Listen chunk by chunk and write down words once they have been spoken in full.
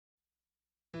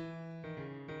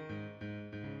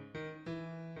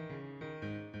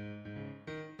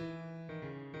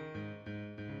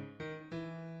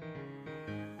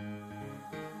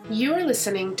You are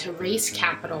listening to Race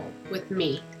Capital with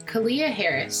me, Kalia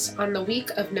Harris, on the week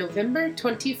of November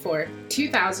 24,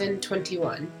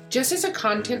 2021. Just as a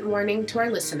content warning to our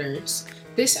listeners,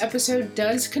 this episode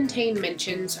does contain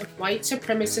mentions of white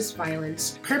supremacist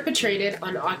violence perpetrated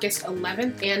on August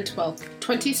 11th and 12th,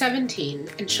 2017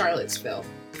 in Charlottesville.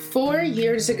 4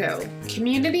 years ago,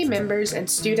 community members and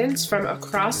students from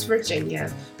across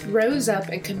Virginia rose up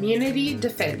in community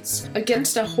defense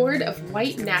against a horde of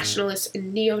white nationalists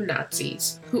and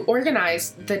neo-Nazis who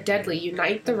organized the deadly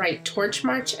Unite the Right Torch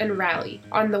March and Rally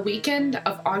on the weekend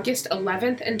of August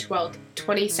 11th and 12th,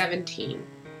 2017.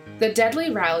 The deadly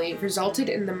rally resulted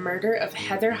in the murder of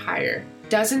Heather Heyer,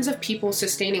 dozens of people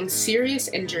sustaining serious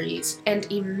injuries, and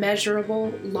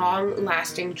immeasurable,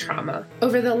 long-lasting trauma.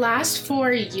 Over the last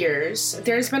 4 years,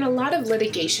 there's been a lot of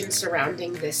litigation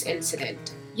surrounding this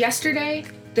incident. Yesterday,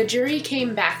 the jury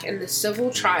came back in the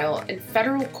civil trial in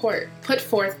federal court put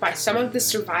forth by some of the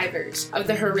survivors of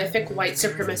the horrific white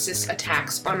supremacist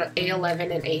attacks on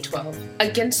A11 and A12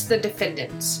 against the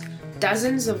defendants,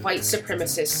 dozens of white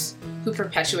supremacists who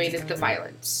perpetuated the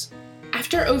violence.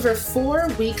 After over 4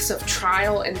 weeks of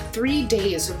trial and 3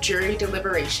 days of jury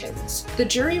deliberations, the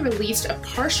jury released a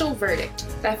partial verdict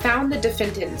that found the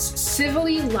defendants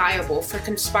civilly liable for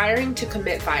conspiring to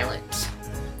commit violence.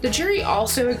 The jury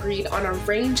also agreed on a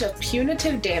range of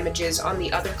punitive damages on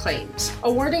the other claims,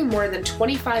 awarding more than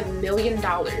 $25 million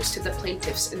to the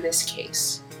plaintiffs in this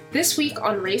case. This week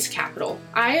on Race Capital,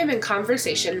 I am in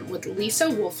conversation with Lisa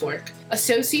Woolfork,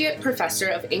 Associate Professor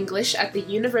of English at the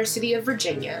University of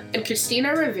Virginia, and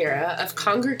Christina Rivera of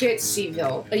Congregate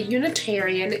Seville, a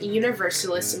Unitarian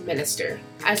Universalist minister,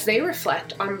 as they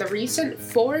reflect on the recent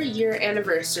 4-year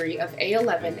anniversary of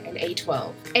A11 and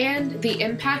A12, and the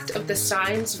impact of the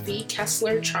Sines v.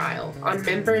 Kessler trial on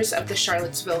members of the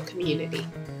Charlottesville community.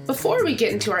 Before we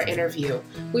get into our interview,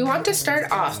 we want to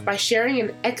start off by sharing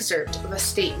an excerpt of a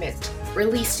statement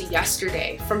released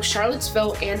yesterday from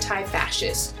Charlottesville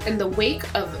Anti-Fascists in the wake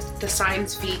of the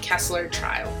Sines v. Kessler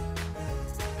trial.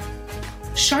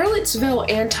 Charlottesville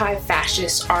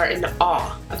anti-fascists are in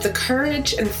awe of the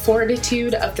courage and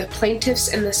fortitude of the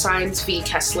plaintiffs in the Sines v.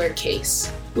 Kessler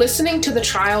case. Listening to the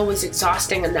trial was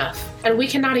exhausting enough, and we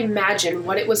cannot imagine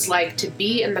what it was like to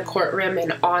be in the courtroom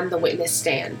and on the witness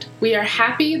stand. We are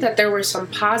happy that there were some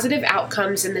positive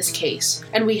outcomes in this case,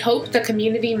 and we hope the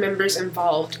community members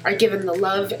involved are given the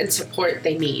love and support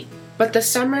they need. But the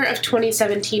summer of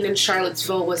 2017 in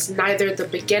Charlottesville was neither the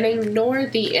beginning nor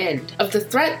the end of the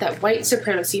threat that white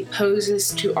supremacy poses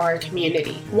to our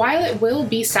community. While it will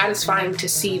be satisfying to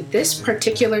see this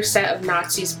particular set of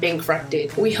Nazis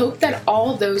bankrupted, we hope that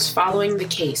all those following the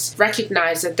case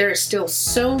recognize that there is still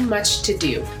so much to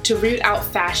do to root out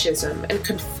fascism and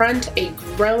confront a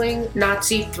growing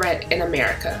Nazi threat in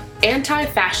America.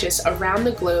 Anti-fascists around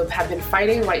the globe have been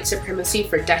fighting white supremacy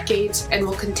for decades and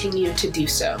will continue to do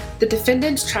so. The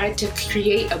defendants tried to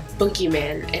create a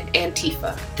boogeyman in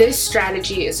Antifa. This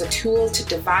strategy is a tool to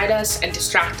divide us and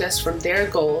distract us from their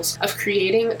goals of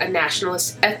creating a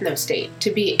nationalist ethno-state.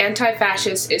 To be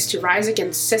anti-fascist is to rise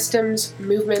against systems,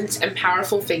 movements, and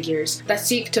powerful figures that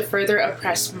seek to further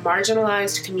oppress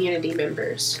marginalized community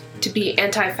members. To be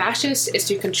anti-fascist is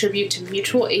to contribute to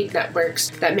mutual aid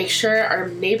networks that make sure our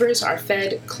neighbors are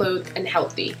fed, clothed, and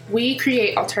healthy. We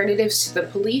create alternatives to the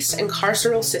police and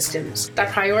carceral systems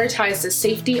that prioritize the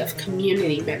safety of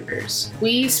community members.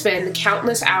 We spend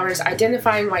countless hours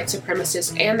identifying white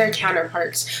supremacists and their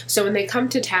counterparts, so when they come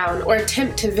to town or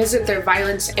attempt to visit their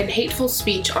violence and hateful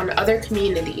speech on other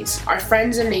communities, our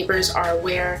friends and neighbors are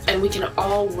aware, and we can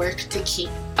all work to keep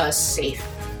us safe.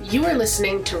 You are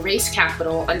listening to Race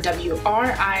Capital on WRIR-LP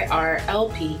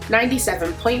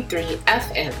 97.3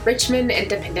 FM, Richmond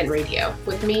Independent Radio,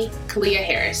 with me, Kalia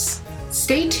Harris.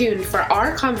 Stay tuned for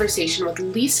our conversation with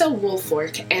Lisa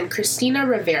Woolfork and Christina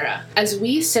Rivera as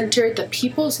we center the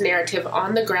people's narrative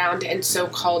on the ground in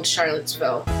so-called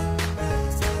Charlottesville.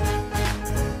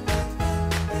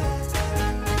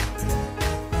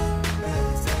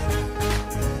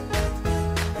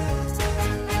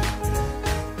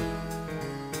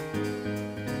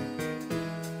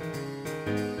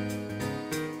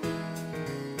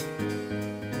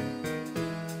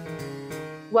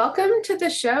 Welcome to the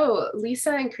show,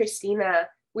 Lisa and Christina.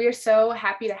 We are so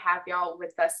happy to have y'all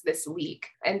with us this week,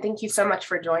 and thank you so much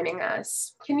for joining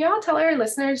us. Can y'all tell our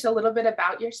listeners a little bit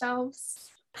about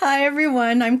yourselves? Hi,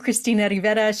 everyone. I'm Christina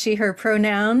Rivera, she, her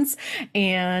pronouns,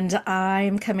 and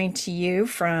I'm coming to you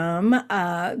from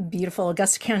beautiful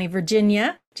Augusta County,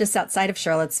 Virginia. just outside of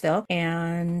Charlottesville.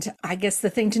 And I guess the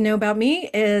thing to know about me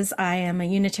is I am a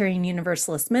Unitarian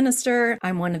Universalist minister.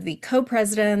 I'm one of the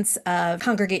co-presidents of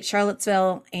Congregate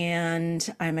Charlottesville,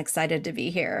 and I'm excited to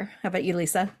be here. How about you,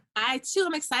 Lisa? I too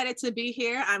am excited to be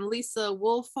here. I'm Lisa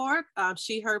Woolfork,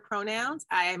 she, her pronouns.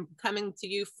 I am coming to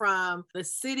you from the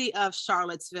city of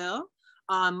Charlottesville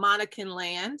on Monacan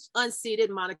land, unceded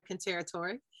Monacan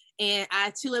territory. And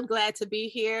I too am glad to be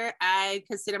here. I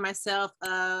consider myself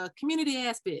a community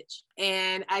ass bitch.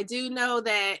 And I do know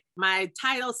that my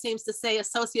title seems to say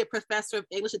Associate Professor of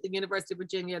English at the University of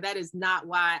Virginia. That is not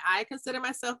why I consider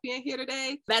myself being here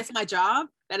today. That's my job.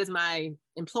 That is my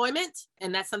employment.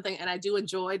 And that's something, and I do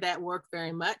enjoy that work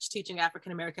very much, teaching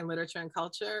African American literature and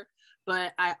culture.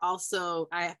 But I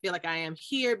feel like I am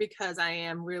here because I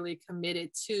am really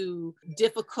committed to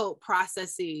difficult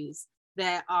processes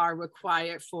that are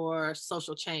required for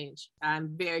social change. I'm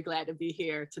very glad to be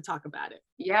here to talk about it.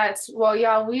 Yes, well,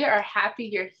 y'all, we are happy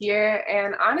you're here.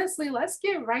 And honestly, let's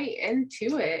get right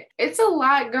into it. It's a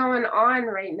lot going on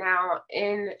right now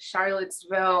in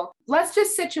Charlottesville. Let's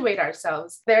just situate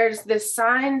ourselves. There's this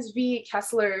Saenz v.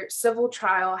 Kessler civil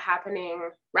trial happening,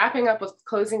 wrapping up with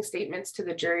closing statements to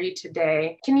the jury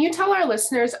today. Can you tell our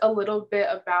listeners a little bit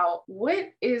about what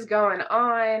is going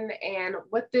on and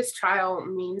what this trial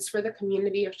means for the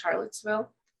community of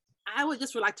Charlottesville? I would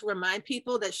just like to remind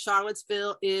people that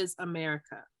Charlottesville is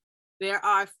America. There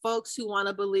are folks who want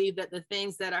to believe that the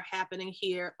things that are happening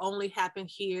here only happen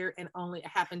here and only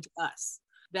happen to us.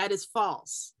 That is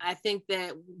false. I think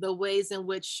that the ways in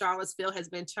which Charlottesville has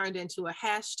been turned into a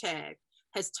hashtag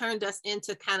has turned us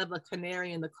into kind of a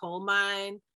canary in the coal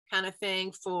mine kind of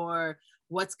thing for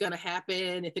what's going to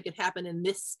happen. If it can happen in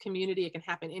this community, it can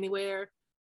happen anywhere.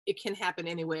 It can happen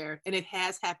anywhere, and it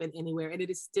has happened anywhere, and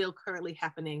it is still currently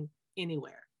happening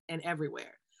anywhere and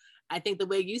everywhere. I think the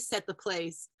way you set the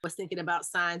place was thinking about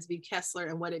Saenz v. Kessler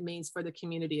and what it means for the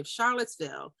community of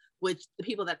Charlottesville, which the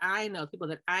people that I know, people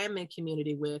that I am in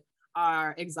community with,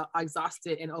 are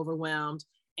exhausted and overwhelmed.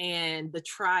 And the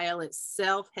trial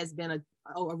itself has been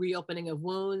a reopening of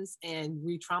wounds and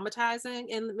re-traumatizing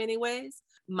in many ways.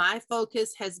 My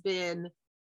focus has been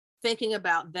thinking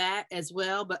about that as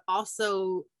well, but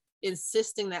also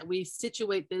insisting that we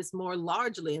situate this more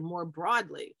largely and more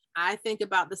broadly. I think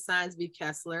about the Saenz v.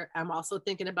 Kessler. I'm also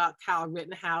thinking about Kyle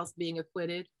Rittenhouse being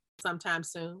acquitted sometime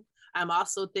soon. I'm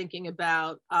also thinking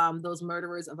about those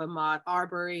murderers of Ahmaud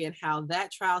Arbery and how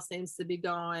that trial seems to be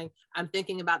going. I'm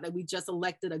thinking about that we just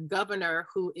elected a governor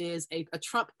who is a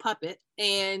Trump puppet.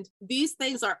 And these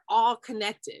things are all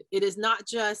connected. It is not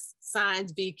just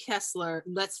Saenz v. Kessler,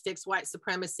 let's fix white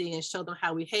supremacy and show them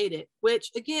how we hate it, which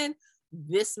again,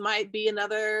 this might be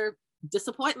another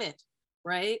disappointment,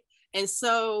 right? And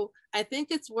so I think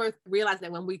it's worth realizing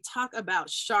that when we talk about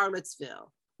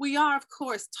Charlottesville, we are of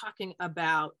course talking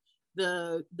about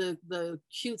the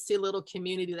cutesy little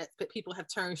community that people have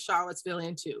turned Charlottesville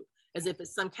into, as if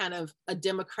it's some kind of a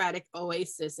democratic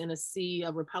oasis in a sea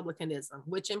of republicanism,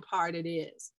 which in part it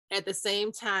is. At the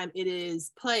same time, it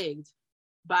is plagued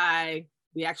by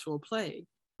the actual plague,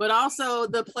 but also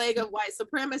the plague of white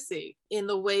supremacy in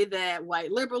the way that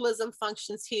white liberalism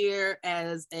functions here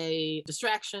as a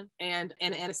distraction and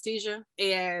an anesthesia.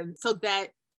 And so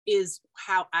that is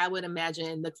how I would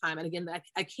imagine the climate. Again,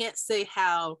 I can't say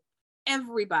how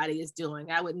everybody is doing.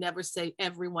 I would never say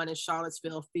everyone in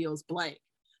Charlottesville feels blank,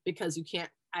 because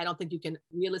I don't think you can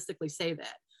realistically say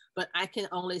that. But I can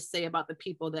only say about the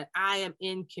people that I am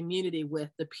in community with,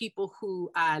 the people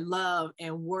who I love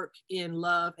and work in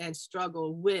love and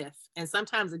struggle with, and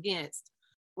sometimes against,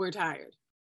 we're tired.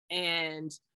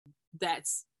 And that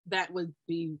would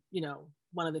be,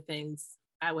 one of the things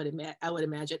I would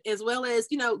imagine, as well as,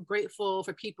 grateful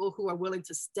for people who are willing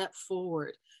to step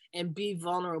forward and be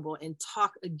vulnerable and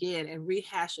talk again and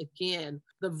rehash again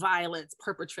the violence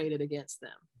perpetrated against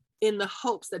them, in the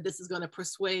hopes that this is going to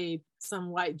persuade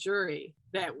some white jury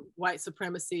that white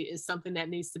supremacy is something that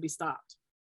needs to be stopped.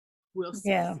 We'll see.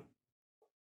 Yeah.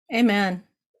 Amen.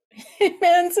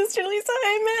 Amen, Sister Lisa,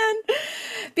 amen.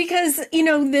 Because,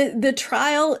 the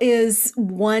trial is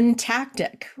one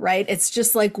tactic, right? It's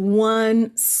just like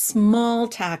one small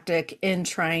tactic in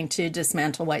trying to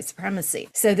dismantle white supremacy.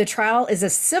 So the trial is a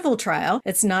civil trial.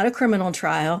 It's not a criminal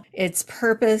trial. Its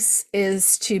purpose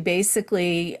is to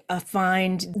basically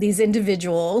find these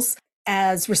individuals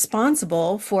as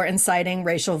responsible for inciting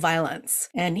racial violence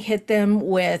and hit them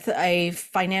with a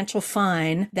financial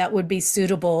fine that would be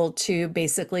suitable to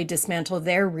basically dismantle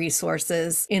their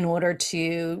resources in order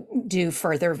to do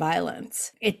further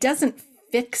violence. It doesn't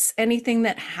fix anything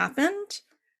that happened,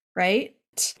 right?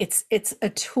 it's a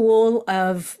tool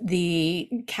of the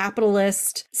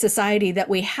capitalist society that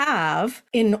we have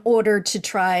in order to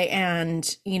try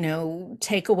and,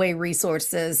 take away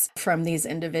resources from these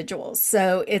individuals.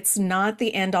 So it's not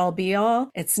the end all be all.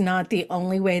 It's not the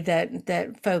only way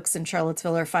that folks in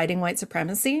Charlottesville are fighting white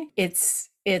supremacy.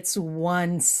 It's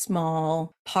one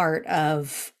small part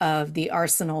of the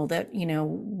arsenal that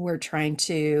we're trying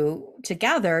to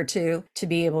gather to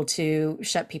be able to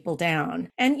shut people down.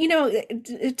 And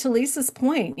to Lisa's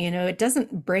point, it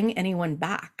doesn't bring anyone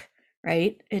back,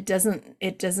 right? It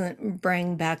doesn't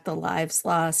bring back the lives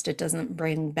lost. It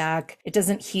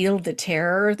doesn't heal the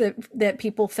terror that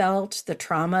people felt, the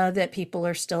trauma that people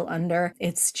are still under.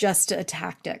 It's just a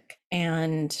tactic.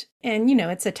 And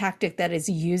it's a tactic that is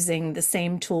using the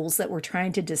same tools that we're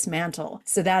trying to dismantle.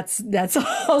 So that's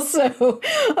also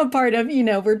a part of,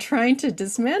 we're trying to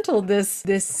dismantle this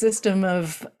system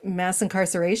of mass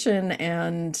incarceration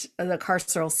and the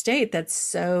carceral state that's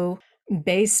so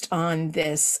based on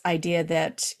this idea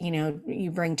that,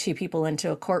 you bring two people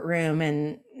into a courtroom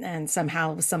and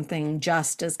somehow something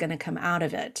just is going to come out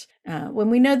of it. When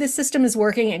we know the system is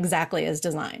working exactly as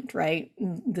designed, right?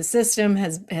 The system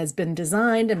has been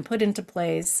designed and put into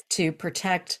place to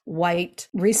protect white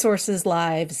resources,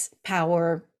 lives,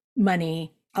 power,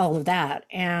 money, all of that.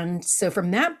 And so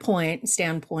from that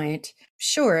standpoint,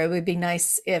 sure, it would be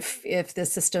nice if the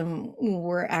system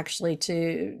were actually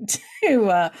to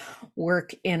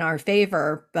work in our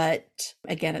favor. But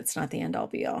again, it's not the end all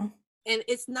be all. And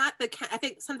it's not I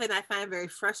think something I find very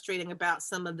frustrating about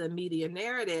some of the media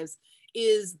narratives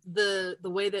is the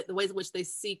ways in which they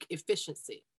seek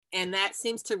efficiency. And that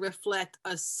seems to reflect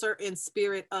a certain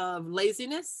spirit of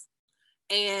laziness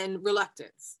and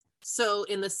reluctance. So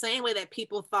in the same way that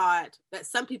people thought that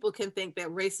some people can think that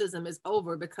racism is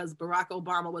over because Barack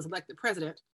Obama was elected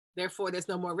president, therefore there's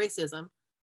no more racism.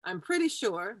 I'm pretty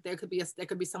sure there could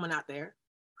be someone out there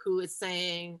who is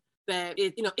saying that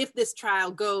if this trial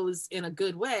goes in a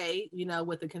good way,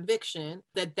 with a conviction,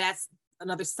 that's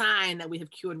another sign that we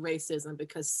have cured racism,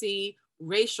 because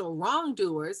racial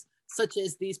wrongdoers, such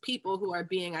as these people who are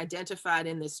being identified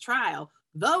in this trial,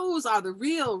 those are the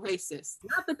real racists,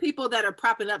 not the people that are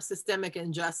propping up systemic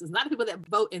injustice, not the people that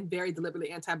vote in very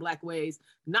deliberately anti-Black ways,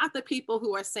 not the people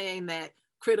who are saying that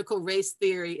critical race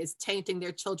theory is tainting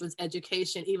their children's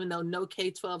education, even though no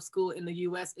K-12 school in the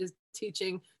US is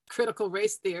teaching critical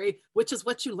race theory, which is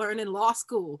what you learn in law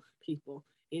school, people.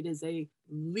 It is a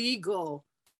legal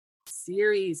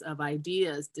series of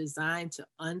ideas designed to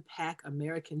unpack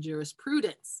American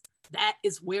jurisprudence. That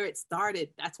is where it started.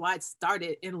 That's why it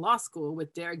started in law school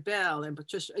with Derek Bell and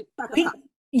Patricia.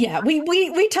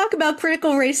 We talk about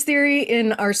critical race theory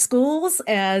in our schools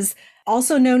as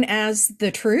also known as the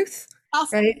truth,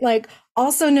 right? Like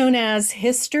also known as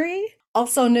history,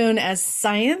 also known as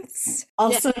science,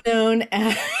 also known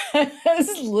as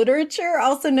literature,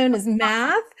 also known as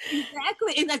math.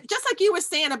 Exactly. And just like you were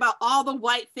saying about all the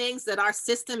white things that our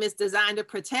system is designed to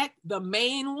protect, the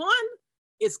main one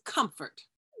is comfort.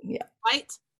 Yeah.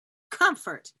 Right?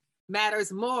 Comfort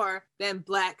matters more than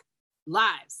Black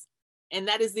lives. And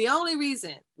that is the only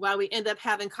reason why we end up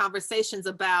having conversations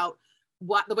about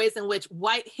the ways in which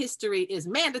white history is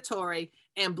mandatory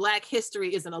and Black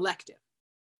history is an elective.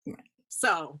 Right.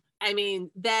 So, I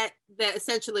mean, that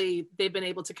essentially they've been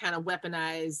able to kind of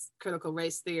weaponize critical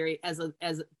race theory as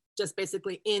just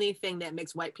basically anything that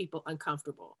makes white people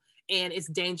uncomfortable. And it's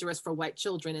dangerous for white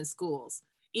children in schools.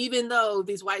 Even though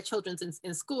these white children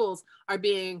in schools are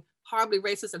being horribly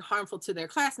racist and harmful to their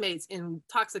classmates in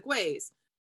toxic ways,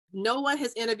 no one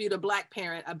has interviewed a Black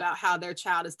parent about how their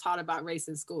child is taught about race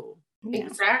in school.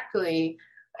 Exactly.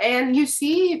 And you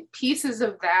see pieces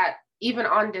of that even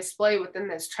on display within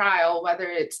this trial, whether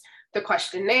it's the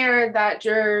questionnaire that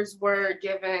jurors were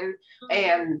given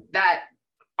and that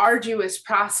arduous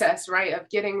process, right, of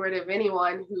getting rid of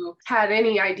anyone who had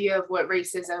any idea of what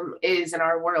racism is in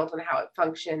our world and how it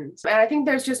functions. And I think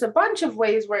there's just a bunch of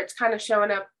ways where it's kind of showing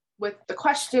up with the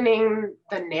questioning,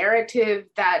 the narrative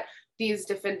that these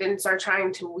defendants are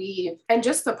trying to weave, and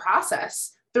just the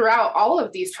process throughout all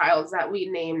of these trials that we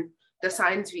named, the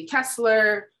Sines v.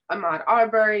 Kessler, Ahmaud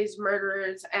Arbery's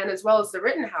murderers, and as well as the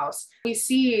Rittenhouse. We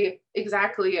see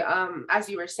exactly, as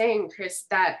you were saying, Chris,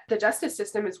 that the justice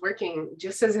system is working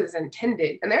just as is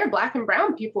intended. And there are Black and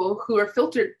brown people who are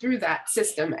filtered through that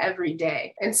system every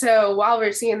day. And so while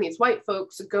we're seeing these white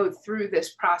folks go through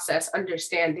this process,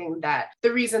 understanding that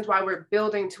the reasons why we're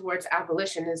building towards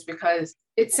abolition is because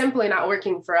it's simply not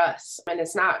working for us, and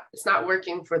it's not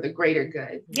working for the greater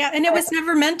good. Yeah, and it was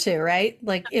never meant to, right?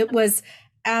 Like it was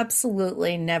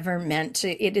absolutely never meant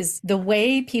to. It is the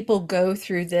way people go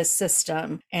through this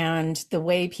system, and the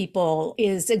way people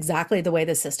is exactly the way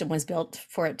the system was built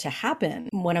for it to happen.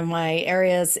 One of my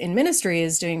areas in ministry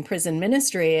is doing prison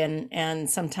ministry, and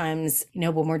sometimes,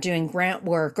 when we're doing grant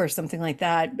work or something like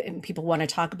that, and people want to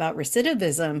talk about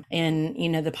recidivism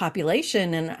in, the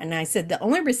population, and I said the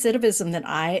only recidivism that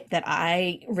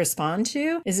I respond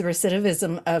to is the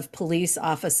recidivism of police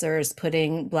officers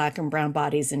putting Black and brown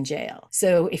bodies in jail.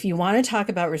 So if you want to talk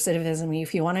about recidivism,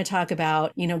 if you want to talk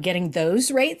about, getting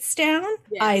those rates down,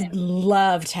 yes, I'd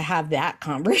love to have that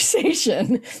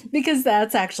conversation, because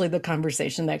that's actually the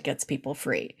conversation that gets people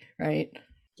free, right?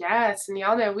 Yes, and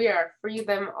y'all know we are Free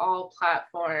Them All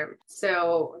platform.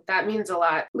 So that means a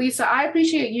lot. Lisa, I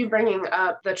appreciate you bringing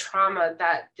up the trauma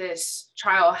that this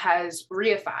trial has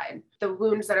reified, the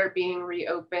wounds that are being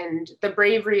reopened, the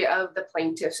bravery of the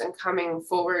plaintiffs and coming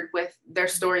forward with their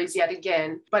stories yet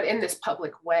again, but in this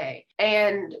public way.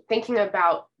 And thinking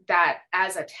about that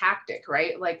as a tactic,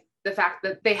 right? Like the fact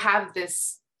that they have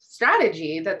this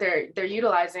strategy that they're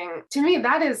utilizing, to me,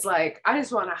 that is like, I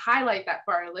just want to highlight that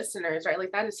for our listeners, right?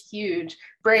 Like that is huge,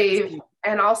 brave,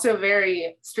 and also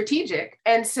very strategic.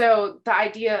 And so the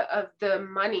idea of the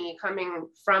money coming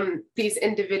from these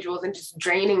individuals and just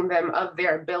draining them of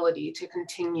their ability to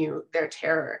continue their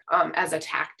terror as a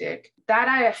tactic, that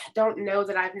I don't know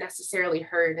that I've necessarily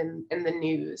heard in the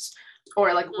news,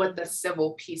 or like what the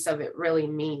civil piece of it really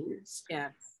means. Yeah.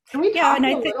 Can we talk a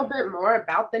little bit more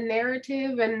about the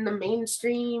narrative and the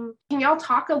mainstream? Can y'all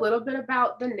talk a little bit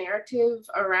about the narrative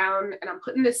around, and I'm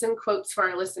putting this in quotes for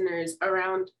our listeners,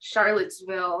 around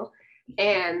Charlottesville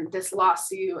and this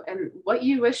lawsuit, and what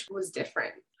you wish was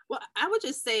different? Well, I would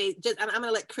just say, I'm going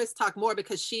to let Chris talk more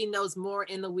because she knows more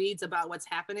in the weeds about what's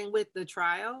happening with the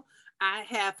trial. I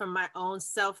have, from my own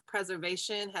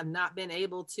self-preservation, have not been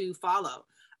able to follow.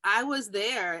 I was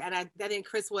there, and I think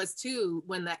Chris was too,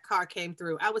 when that car came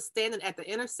through. I was standing at the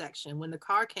intersection when the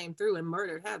car came through and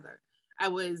murdered Heather.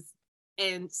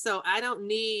 And so I don't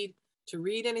need to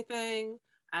read anything.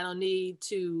 I don't need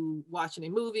to watch any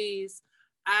movies.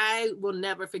 I will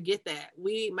never forget that.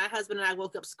 My husband and I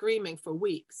woke up screaming for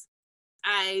weeks.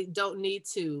 I don't need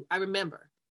to. I remember.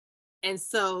 And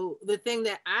so the thing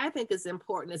that I think is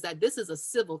important is that this is a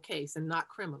civil case and not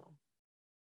criminal.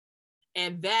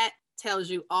 And that tells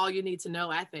you all you need to know,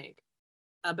 I think,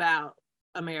 about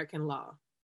American law.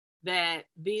 That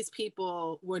these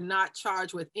people were not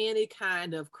charged with any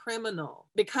kind of criminal,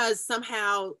 because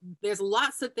somehow there's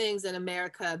lots of things in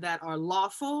America that are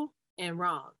lawful and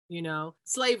wrong.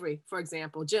 Slavery, for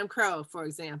example, Jim Crow, for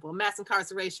example, mass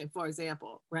incarceration, for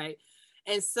example, right?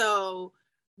 And so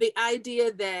the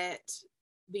idea that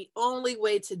the only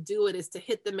way to do it is to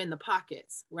hit them in the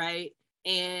pockets, right?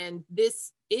 And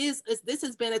this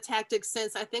has been a tactic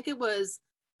since, I think it was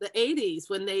the 80s,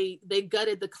 when they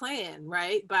gutted the Klan,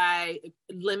 right? By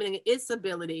limiting its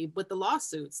ability with the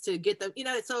lawsuits to get them,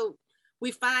 so we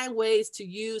find ways to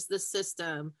use the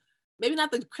system, maybe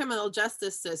not the criminal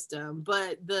justice system,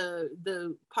 but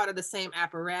the part of the same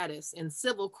apparatus in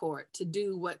civil court to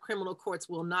do what criminal courts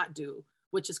will not do,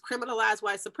 which is criminalize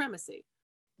white supremacy.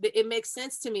 It makes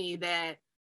sense to me that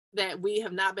we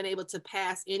have not been able to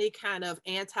pass any kind of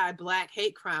anti-Black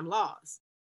hate crime laws,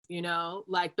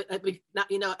 I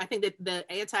think that the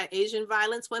anti-Asian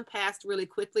violence went passed really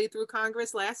quickly through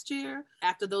Congress last year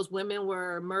after those women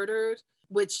were murdered,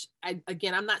 which I'm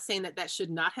not saying that should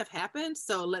not have happened.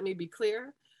 So let me be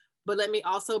clear, but let me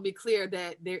also be clear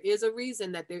that there is a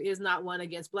reason that there is not one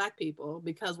against Black people,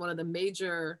 because one of the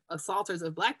major assaulters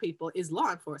of Black people is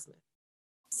law enforcement.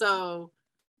 So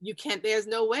there's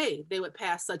no way they would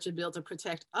pass such a bill to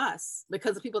protect us,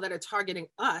 because the people that are targeting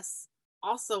us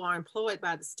also are employed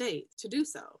by the state to do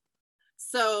so.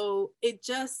 So it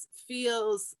just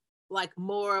feels like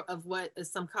more of what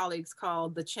some colleagues call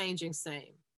the changing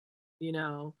same,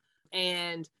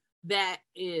 and that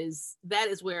is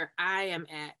where I am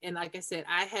at. And like I said,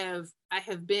 I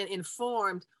have been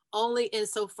informed only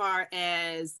insofar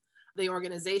as the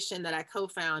organization that I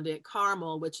co-founded,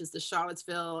 Carmel, which is the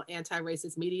Charlottesville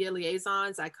Anti-Racist Media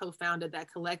Liaisons. I co-founded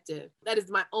that collective. That is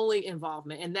my only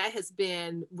involvement. And that has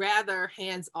been rather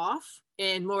hands-off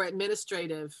and more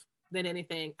administrative than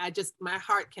anything. My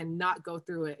heart cannot go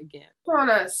through it again. I want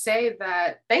to say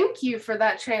that thank you for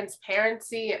that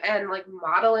transparency and like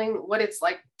modeling what it's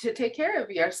like to take care of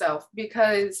yourself,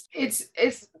 because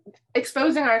it's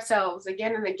exposing ourselves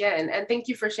again and again. And thank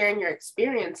you for sharing your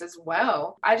experience as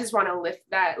well. I just want to lift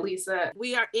that, Lisa.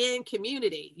 We are in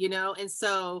community, you know, and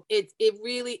so it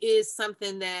really is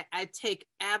something that I take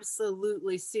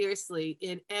absolutely seriously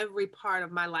in every part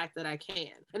of my life that I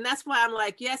can. And that's why I'm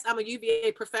like, yes, I'm a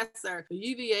UVA professor. The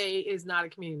UVA is not a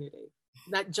community.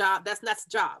 That job, that's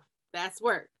job. That's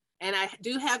work. And I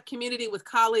do have community with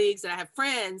colleagues and I have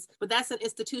friends, but that's an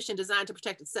institution designed to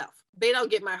protect itself. They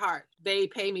don't get my heart. They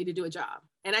pay me to do a job.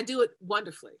 And I do it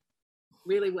wonderfully,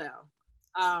 really well.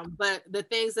 But the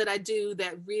things that I do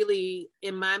that really,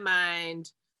 in my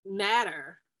mind,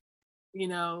 matter, you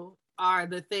know, are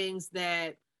the things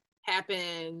that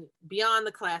happen beyond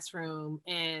the classroom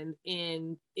and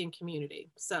in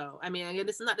community. So, I mean,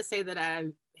 it's not to say that I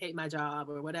hate my job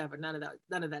or whatever. None of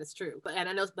that is true. But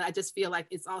I just feel like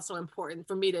it's also important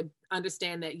for me to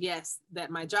understand that, yes,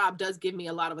 that my job does give me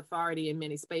a lot of authority in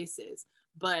many spaces,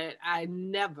 but I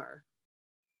never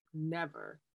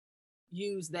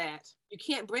use that. You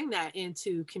can't bring that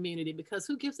into community because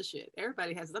who gives a shit?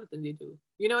 Everybody has something to do.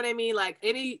 You know what I mean? Like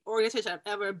any organization I've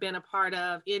ever been a part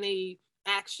of, any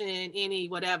action, any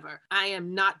whatever, I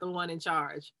am not the one in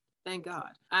charge. Thank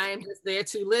God. I am just there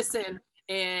to listen.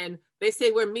 And they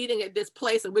say we're meeting at this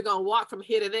place and we're going to walk from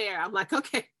here to there. I'm like,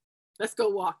 okay, let's go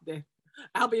walk then.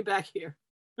 I'll be back here.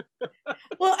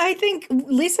 Well, I think,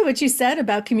 Lisa, what you said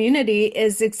about community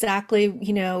is exactly,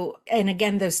 you know, and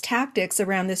again, those tactics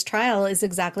around this trial is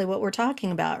exactly what we're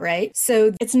talking about, right?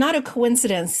 So it's not a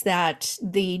coincidence that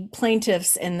the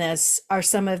plaintiffs in this are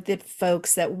some of the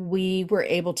folks that we were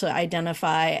able to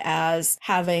identify as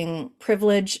having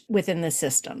privilege within the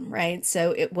system, right?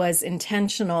 So it was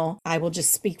intentional. I will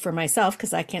just speak for myself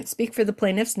because I can't speak for the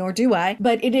plaintiffs, nor do I,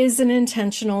 but it is an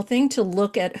intentional thing to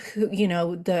look at who, you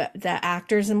know, the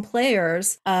actors and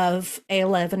players of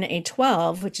A11,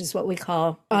 A12, which is what we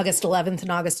call August 11th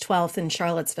and August 12th in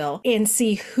Charlottesville, and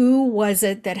see who was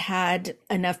it that had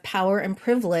enough power and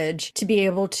privilege to be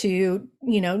able to,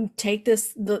 you know, take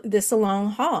this a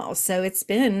long haul. So it's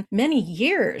been many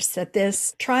years that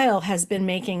this trial has been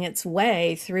making its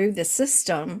way through the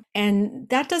system. And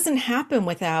that doesn't happen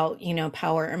without, you know,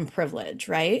 power and privilege,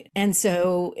 right? And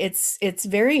so it's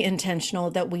very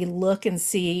intentional that we look and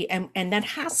see, and that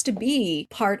has to be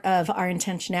part of our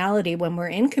intentionality when we're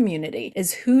in community,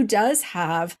 is who does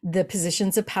have the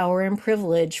positions of power and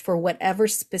privilege for whatever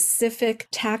specific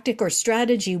tactic or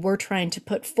strategy we're trying to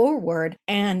put forward.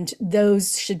 And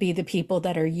those should be the people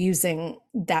that are using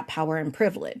that power and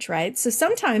privilege, right? So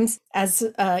sometimes as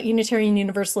a Unitarian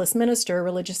Universalist minister,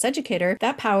 religious educator,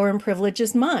 that power and privilege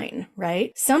is mine,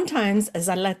 right? Sometimes as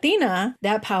a Latina,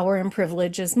 that power and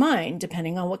privilege is mine,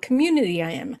 depending on what community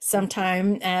I am.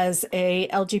 Sometimes as a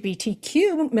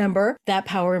LGBTQ member, that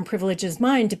power and privilege is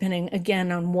mine, depending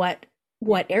again on what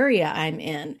area I'm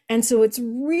in. And so it's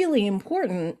really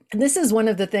important. This is one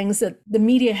of the things that the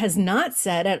media has not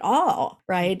said at all,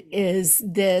 right? Is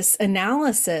this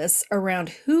analysis around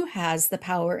who has the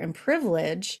power and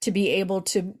privilege to be able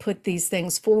to put these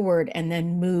things forward and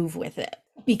then move with it.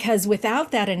 Because without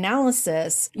that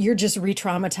analysis, you're just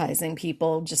re-traumatizing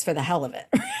people just for the hell of it,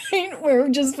 right? We're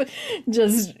just,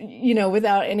 you know,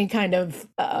 without any kind of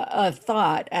a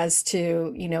thought as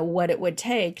to, you know, what it would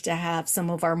take to have some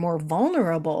of our more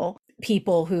vulnerable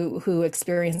people who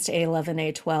experienced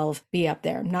A11, A12 be up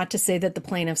there. Not to say that the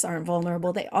plaintiffs aren't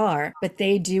vulnerable, they are, but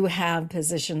they do have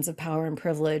positions of power and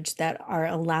privilege that are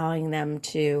allowing them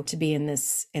to be in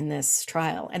this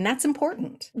trial. And that's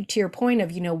important. To your point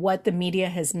of, you know, what the media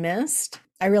has missed,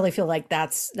 I really feel like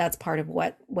that's part of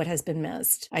what has been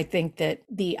missed. I think that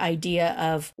the idea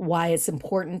of why it's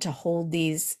important to hold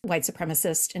these white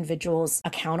supremacist individuals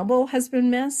accountable has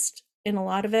been missed in a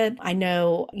lot of it. I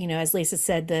know, you know, as Lisa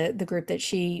said, the group that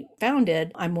she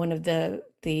founded, I'm one of the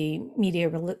media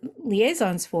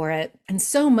liaisons for it. And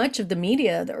so much of the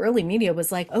media, the early media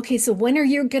was like, okay, so when are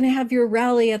you going to have your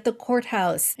rally at the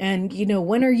courthouse? And, you know,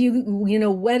 when are you, you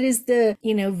know, what is the,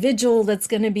 you know, vigil that's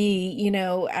going to be, you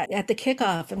know, at the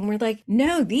kickoff? And we're like,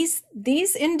 no, these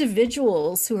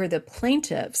individuals who are the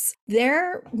plaintiffs,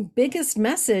 their biggest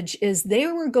message is they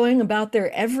were going about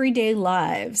their everyday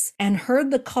lives and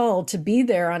heard the call to be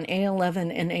there on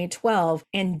A11 and A12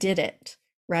 and did it,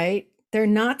 right? They're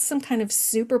not some kind of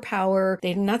superpower.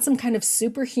 They're not some kind of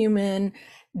superhuman.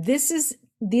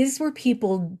 These were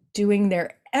people doing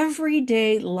their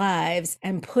everyday lives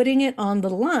and putting it on the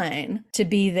line to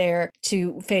be there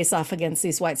to face off against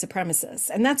these white supremacists.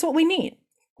 And that's what we need.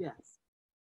 Yes.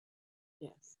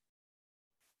 Yes.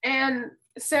 And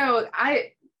so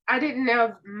I I didn't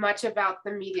know much about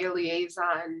the media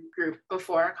liaison group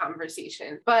before our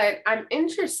conversation, but I'm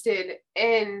interested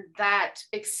in that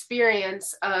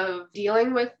experience of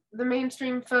dealing with the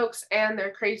mainstream folks and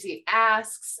their crazy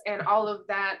asks and all of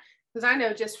that. Because I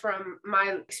know just from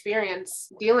my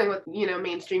experience dealing with,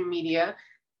 mainstream media,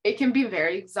 it can be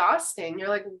very exhausting. You're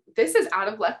like, this is out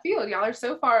of left field. Y'all are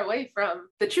so far away from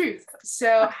the truth.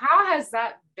 So how has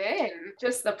that been,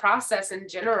 just the process in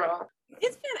general?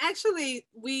 It's been actually,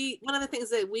 one of the things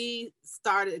that we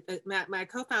started, my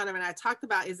co-founder and I talked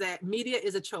about, is that media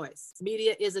is a choice.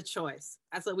 Media is a choice.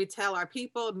 That's what we tell our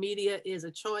people. Media is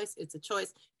a choice. It's a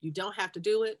choice. You don't have to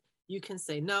do it. You can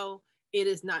say no. It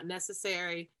is not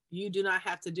necessary. You do not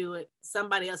have to do it.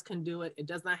 Somebody else can do it. It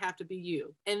does not have to be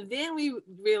you. And then we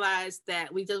realized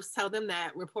that we just tell them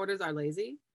that reporters are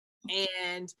lazy.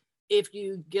 And if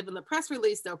you give them the press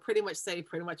release, they'll pretty much say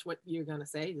pretty much what you're going to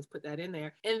say. Just put that in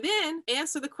there. And then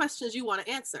answer the questions you want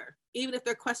to answer, even if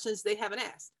they're questions they haven't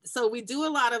asked. So we do a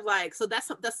lot of so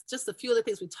that's just a few of the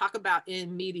things we talk about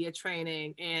in media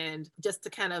training, and just to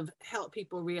kind of help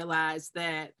people realize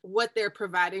that what they're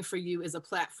providing for you is a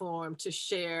platform to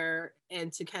share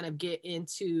and to kind of get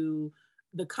into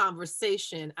the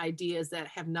conversation ideas that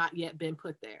have not yet been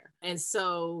put there. And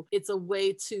so it's a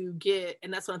way to get,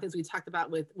 and that's one of the things we talked about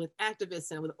with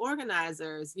activists and with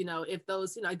organizers, if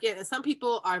those, again, and some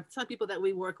people that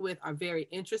we work with are very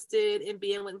interested in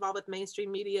being involved with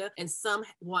mainstream media, and some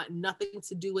want nothing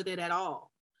to do with it at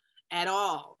all,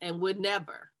 and would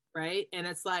never, right? And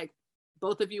it's like,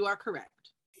 both of you are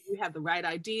correct. You have the right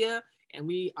idea, and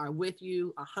we are with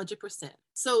you 100%.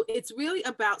 So it's really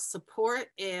about support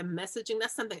and messaging.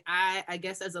 That's something I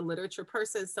guess as a literature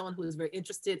person, someone who is very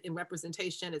interested in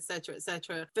representation, et cetera,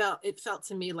 it felt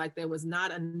to me like there was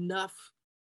not enough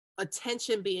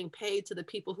attention being paid to the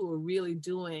people who were really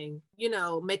doing,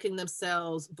 making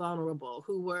themselves vulnerable,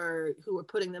 who were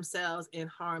putting themselves in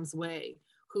harm's way,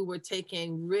 who were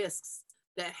taking risks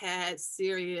that had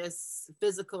serious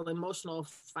physical, emotional,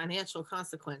 financial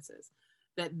consequences.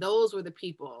 That those were the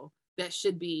people that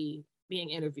should be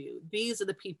being interviewed. These are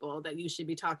the people that you should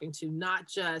be talking to, not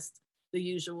just the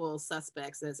usual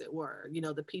suspects, as it were,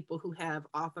 the people who have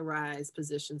authorized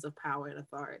positions of power and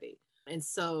authority. And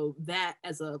so that,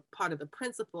 as a part of the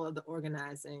principle of the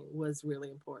organizing, was really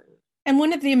important. And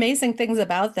one of the amazing things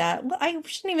about that, well, I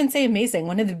shouldn't even say amazing,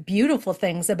 one of the beautiful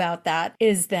things about that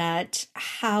is that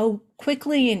how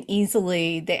quickly and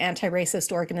easily the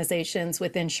anti-racist organizations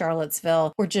within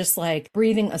Charlottesville were just like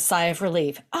breathing a sigh of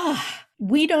relief.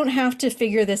 We don't have to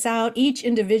figure this out. Each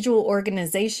individual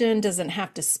organization doesn't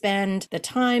have to spend the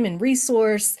time and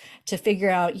resource to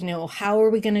figure out, how are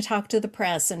we going to talk to the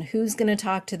press and who's going to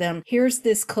talk to them. Here's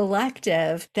this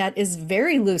collective that is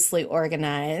very loosely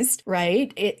organized,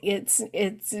 right? It's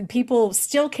people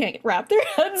still can't wrap their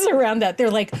heads around that.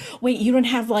 They're like, wait, you don't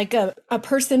have like a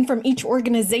person from each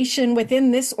organization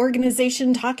within this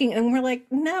organization talking. And we're like,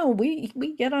 no, we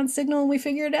get on Signal and we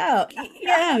figure it out.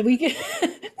 Yeah, we get,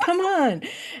 come on.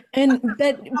 And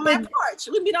that on my porch.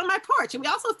 We meet on my porch, and we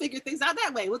also figure things out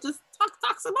that way. We'll just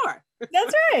talk some more.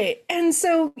 That's right. And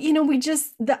so,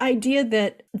 the idea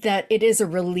that it is a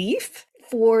relief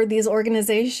for these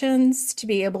organizations to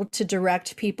be able to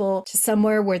direct people to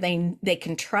somewhere where they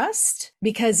can trust,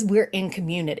 because we're in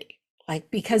community.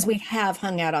 Like, because we have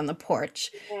hung out on the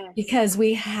porch, because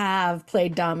we have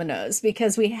played dominoes,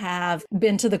 because we have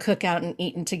been to the cookout and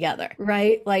eaten together,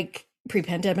 right? Like,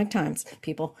 pre-pandemic times,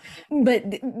 people.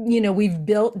 But, we've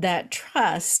built that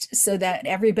trust so that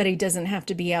everybody doesn't have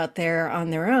to be out there on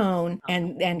their own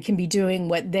and can be doing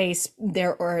what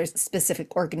their or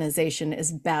specific organization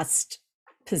is best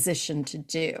positioned to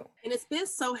do. And it's been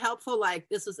so helpful. Like,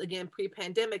 this was, again,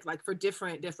 pre-pandemic, like for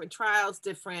different trials,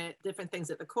 different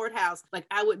things at the courthouse. Like,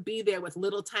 I would be there with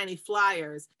little tiny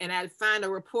flyers, and I'd find a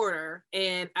reporter,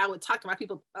 and I would talk to my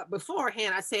people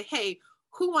beforehand. I'd say, hey,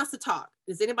 who wants to talk?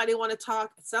 Does anybody want to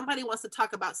talk? Somebody wants to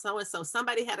talk about so-and-so.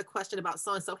 Somebody had a question about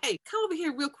so-and-so. Hey, come over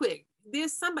here real quick.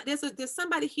 There's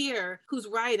somebody here who's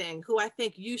writing who I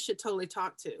think you should totally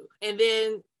talk to. And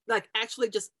then like actually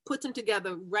just put them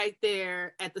together right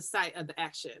there at the site of the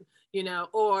action,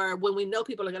 or when we know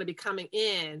people are going to be coming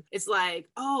in, it's like,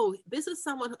 oh, this is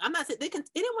someone who, I'm not saying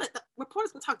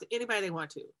reporters can talk to anybody they want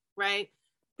to, right?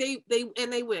 They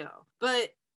will.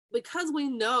 But because we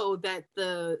know that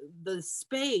the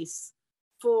space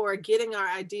for getting our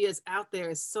ideas out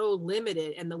there is so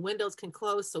limited and the windows can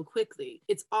close so quickly,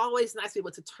 it's always nice to be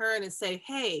able to turn and say,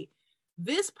 hey,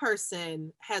 this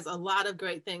person has a lot of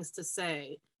great things to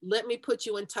say. Let me put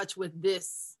you in touch with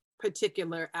this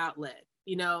particular outlet.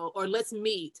 or let's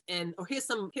meet, or here's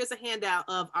a handout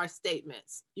of our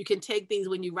statements. You can take these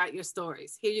when you write your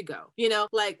stories. Here you go.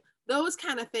 Like those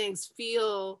kind of things they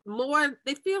feel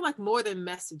like more than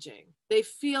messaging. They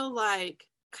feel like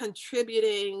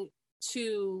contributing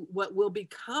to what will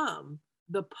become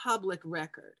the public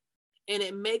record. And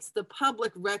it makes the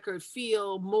public record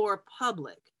feel more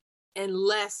public and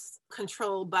less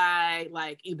controlled by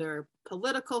like either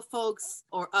political folks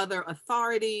or other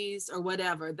authorities or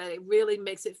whatever, that it really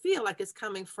makes it feel like it's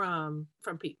coming from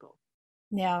people.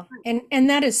 Yeah. And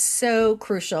that is so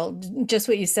crucial. Just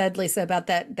what you said, Lisa, about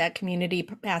that community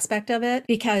aspect of it,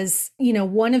 because,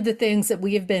 one of the things that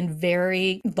we have been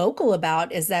very vocal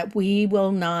about is that we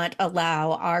will not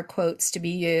allow our quotes to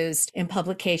be used in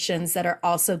publications that are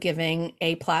also giving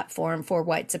a platform for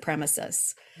white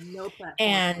supremacists. No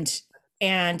platform.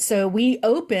 And so the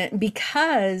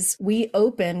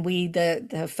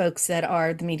folks that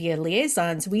are the media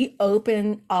liaisons, we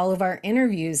open all of our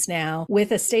interviews now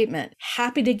with a statement.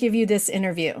 Happy to give you this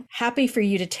interview. Happy for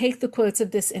you to take the quotes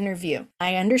of this interview.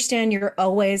 I understand you're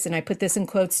always, and I put this in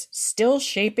quotes, still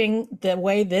shaping the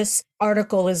way this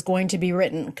article is going to be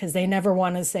written, because they never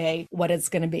want to say what it's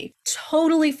going to be.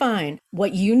 Totally fine.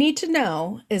 What you need to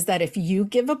know is that if you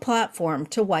give a platform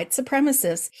to white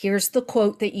supremacists, here's the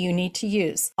quote that you need to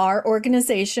use. Our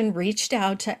organization reached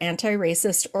out to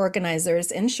anti-racist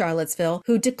organizers in Charlottesville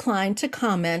who declined to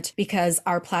comment because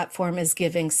our platform is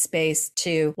giving space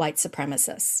to white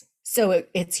supremacists. So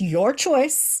it's your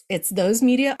choice. It's those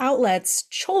media outlets'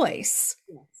 choice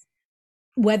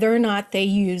whether or not they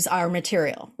use our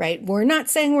material, right? We're not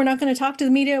saying we're not going to talk to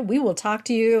the media. We will talk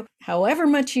to you however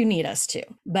much you need us to.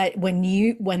 But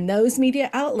when those media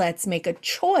outlets make a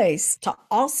choice to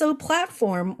also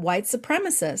platform white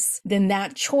supremacists, then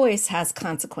that choice has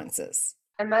consequences.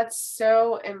 And that's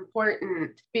so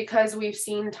important, because we've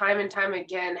seen time and time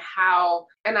again how,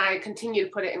 and I continue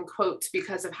to put it in quotes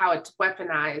because of how it's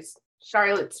weaponized,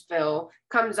 Charlottesville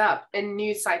comes up in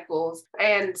news cycles.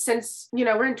 And since,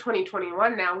 we're in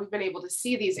 2021 now, we've been able to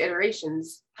see these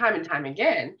iterations time and time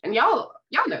again. And y'all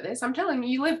know this, I'm telling you,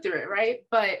 you lived through it, right?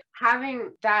 But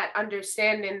having that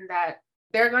understanding that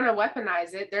they're going to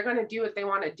weaponize it, they're going to do what they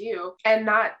want to do, and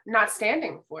not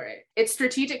standing for it. It's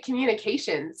strategic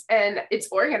communications, and it's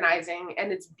organizing,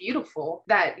 and it's beautiful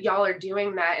that y'all are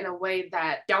doing that in a way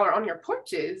that y'all are on your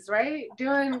porches, right?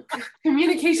 Doing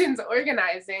communications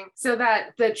organizing so that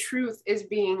the truth is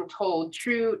being told,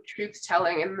 truth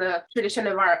telling in the tradition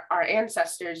of our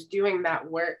ancestors doing that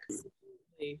work.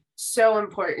 So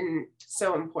important,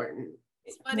 so important.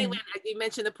 It's funny when you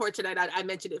mentioned the portrait, I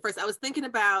mentioned it first. I was thinking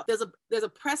about, there's a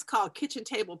press called Kitchen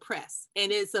Table Press,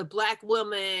 and it's a Black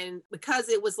woman, because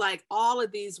it was like all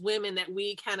of these women that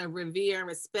we kind of revere and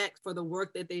respect for the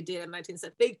work that they did in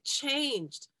 1970. They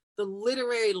changed the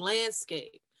literary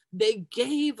landscape. They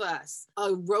gave us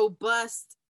a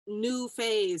robust new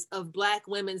phase of Black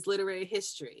women's literary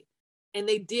history, and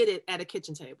they did it at a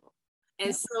kitchen table.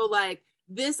 And so like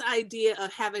this idea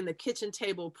of having the kitchen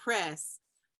table press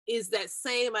is that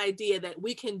same idea that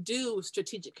we can do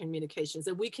strategic communications,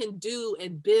 that we can do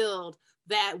and build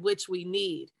that which we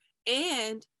need.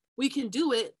 And we can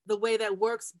do it the way that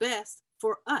works best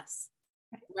for us,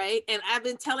 right? And I've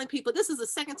been telling people, this is the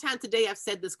second time today I've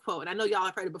said this quote, and I know y'all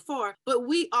have heard it before, but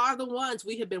we are the ones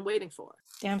we have been waiting for.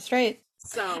 Damn straight.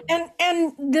 So, and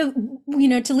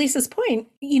to Lisa's point,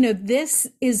 this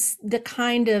is the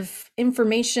kind of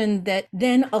information that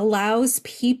then allows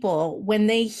people, when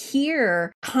they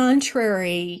hear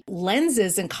contrary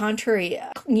lenses and contrary,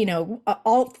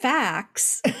 alt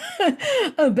facts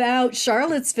about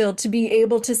Charlottesville, to be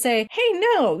able to say, hey,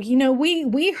 no,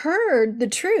 we heard the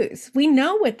truth. We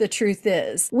know what the truth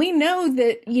is. We know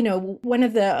that, one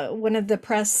of the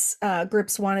press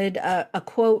groups wanted a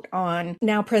quote on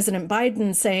now President Biden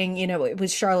saying, it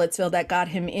was Charlottesville that got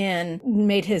him in,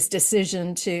 made his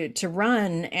decision to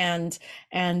run, and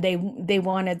they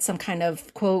wanted some kind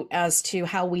of quote as to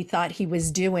how we thought he was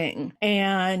doing.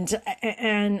 And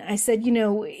I said,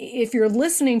 if you're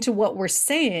listening to what we're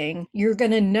saying, you're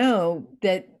going to know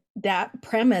that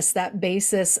premise, that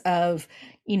basis of,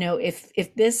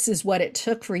 if this is what it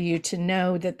took for you to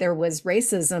know that there was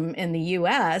racism in the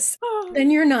US, then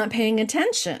you're not paying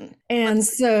attention. And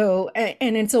so,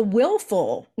 and it's a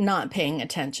willful not paying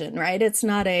attention, right? It's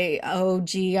not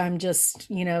I'm just,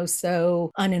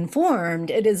 so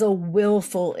uninformed. It is a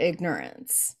willful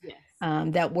ignorance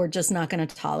that we're just not going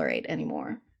to tolerate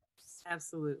anymore.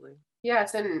 Absolutely.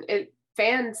 Yes. And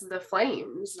fans the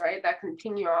flames, right, that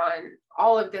continue on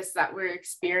all of this that we're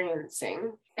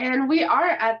experiencing. And we are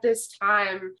at this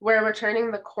time where we're turning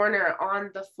the corner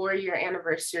on the 4-year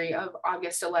anniversary of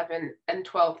August 11th and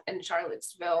 12th in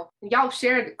Charlottesville. Y'all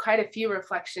shared quite a few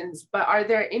reflections, but are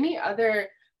there any other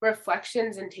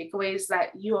reflections and takeaways that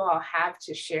you all have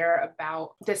to share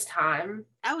about this time?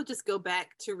 I would just go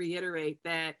back to reiterate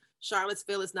that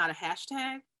Charlottesville is not a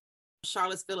hashtag.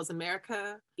 Charlottesville is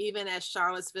America, even as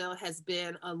Charlottesville has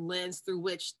been a lens through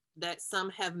which that some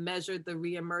have measured the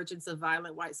reemergence of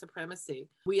violent white supremacy.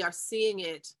 We are seeing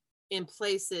it in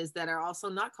places that are also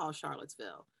not called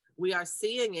Charlottesville. We are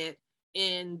seeing it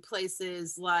in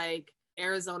places like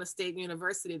Arizona State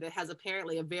University that has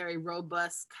apparently a very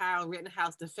robust Kyle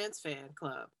Rittenhouse defense fan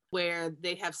club, where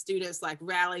they have students like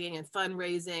rallying and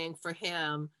fundraising for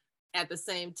him at the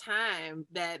same time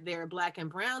that there are Black and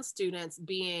Brown students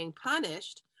being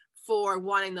punished for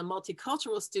wanting the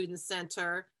Multicultural Student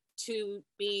Center to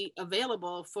be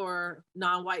available for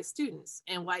non-white students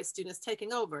and white students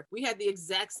taking over. We had the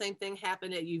exact same thing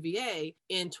happen at UVA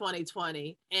in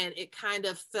 2020, and it kind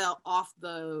of fell off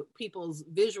the people's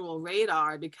visual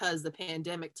radar because the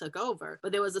pandemic took over.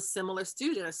 But there was a similar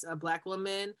student, a Black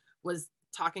woman was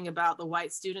talking about the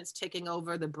white students taking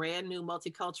over the brand new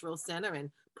Multicultural Center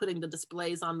and putting the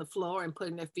displays on the floor and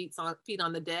putting their feet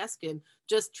on the desk and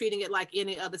just treating it like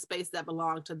any other space that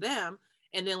belonged to them.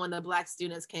 And then when the Black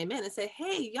students came in and said,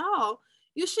 hey, y'all,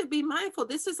 you should be mindful.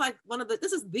 This is like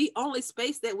this is the only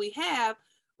space that we have.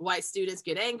 White students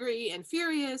get angry and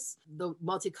furious. The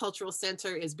Multicultural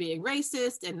Center is being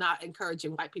racist and not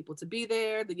encouraging white people to be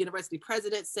there. The university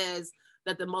president says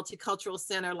that the Multicultural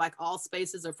Center, like all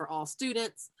spaces, are for all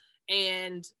students.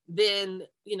 And then,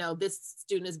 this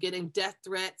student is getting death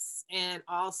threats and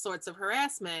all sorts of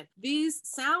harassment. These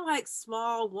sound like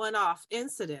small one-off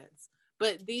incidents,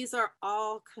 but these are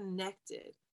all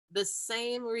connected. The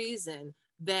same reason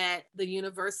that the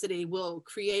university will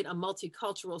create a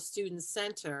multicultural student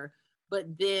center,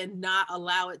 but then not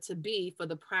allow it to be for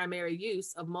the primary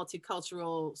use of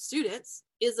multicultural students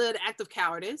is an act of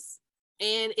cowardice.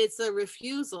 And it's a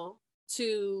refusal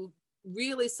to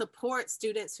really support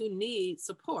students who need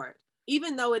support,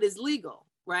 even though it is legal,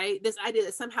 right? This idea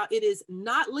that somehow it is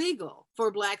not legal for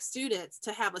Black students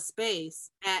to have a space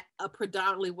at a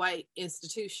predominantly white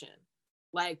institution,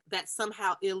 like that's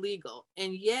somehow illegal.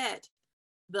 And yet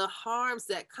the harms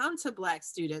that come to Black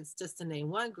students, just to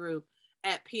name one group,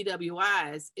 at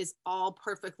PWIs is all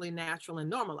perfectly natural and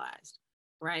normalized,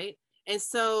 right? And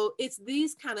so it's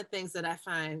these kind of things that I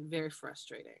find very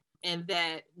frustrating, and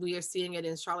that we are seeing it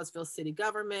in Charlottesville city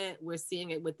government. We're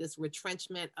seeing it with this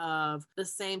retrenchment of the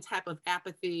same type of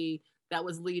apathy that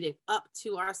was leading up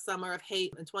to our summer of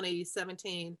hate in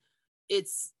 2017.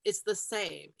 It's the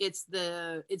same. It's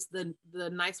the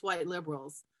nice white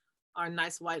liberals are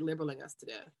nice white liberaling us to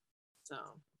death. So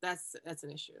that's an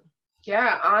issue.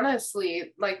 Yeah,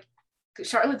 honestly, like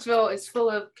Charlottesville is full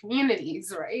of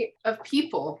communities, right? Of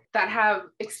people that have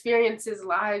experiences,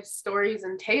 lives, stories,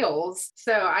 and tales.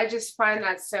 So I just find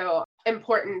that so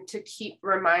important to keep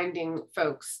reminding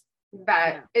folks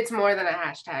that it's more than a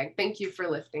hashtag. Thank you for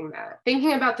lifting that.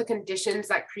 Thinking about the conditions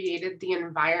that created the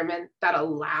environment that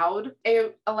allowed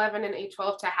A11 and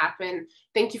A12 to happen.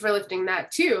 Thank you for lifting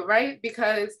that too, right?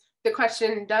 Because the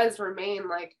question does remain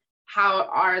like, how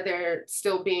are there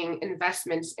still being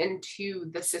investments into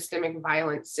the systemic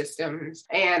violence systems?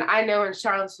 And I know in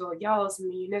Charlottesville, y'all's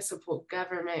municipal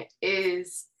government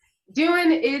is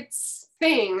doing its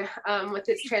thing with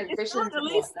its transition. Some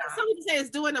people say it's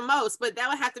doing the most, but that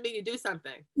would have to be to do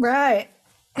something. Right.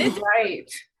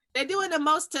 Right. They're doing the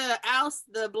most to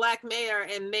oust the Black mayor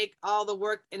and make all the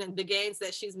work and the gains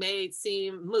that she's made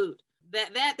seem moot.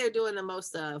 That they're doing the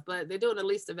most of, but they're doing the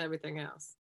least of everything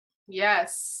else.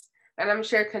 Yes. And I'm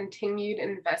sure continued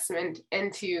investment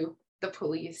into the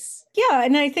police. Yeah.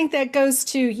 And I think that goes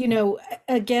to,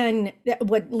 again,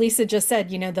 what Lisa just said,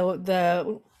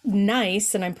 the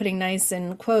nice, and I'm putting nice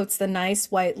in quotes, the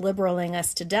nice white liberaling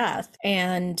us to death.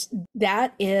 And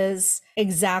that is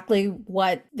exactly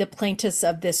what the plaintiffs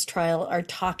of this trial are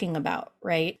talking about,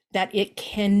 right? That it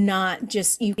cannot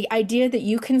the idea that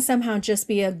you can somehow just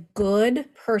be a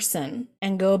good person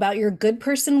and go about your good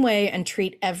person way and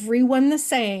treat everyone the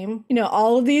same,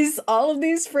 all of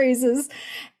these phrases,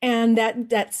 and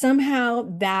that somehow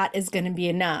that is going to be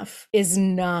enough is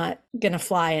not going to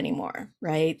fly anymore,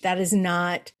 right? That is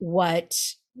not what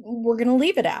we're going to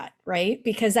leave it at, right?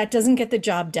 Because that doesn't get the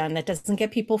job done. That doesn't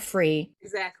get people free.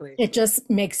 Exactly. It just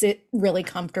makes it really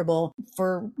comfortable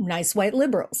for nice white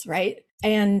liberals, right?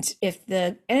 And if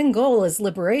the end goal is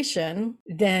liberation,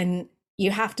 then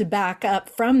you have to back up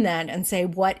from that and say,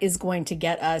 what is going to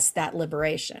get us that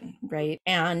liberation, right?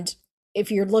 And if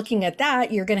you're looking at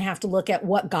that, you're going to have to look at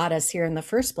what got us here in the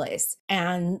first place.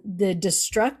 And the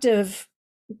destructive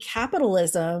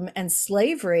capitalism and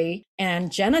slavery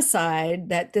and genocide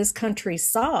that this country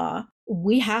saw,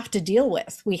 we have to deal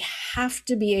with. We have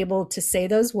to be able to say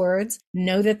those words,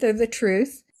 know that they're the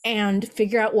truth, and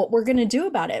figure out what we're going to do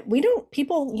about it.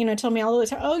 People, tell me all the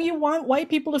time, oh, you want white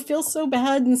people to feel so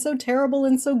bad and so terrible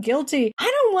and so guilty. I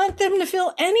don't want them to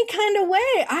feel any kind of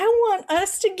way. I want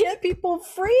us to get people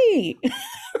free,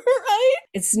 right?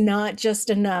 It's not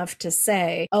just enough to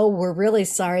say, oh, we're really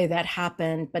sorry that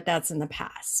happened, but that's in the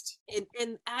past.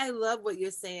 And I love what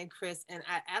you're saying, Chris, and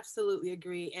I absolutely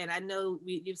agree. And I know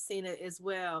you've seen it as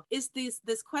well. It's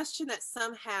this question that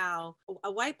somehow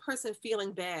a white person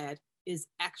feeling bad is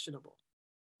actionable,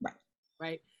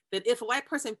 right? That if a white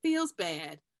person feels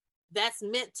bad, that's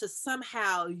meant to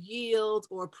somehow yield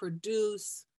or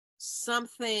produce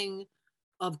something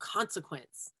of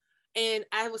consequence. And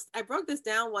I broke this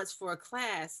down once for a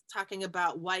class talking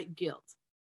about white guilt.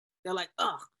 They're like,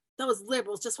 oh, those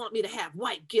liberals just want me to have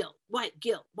white guilt, white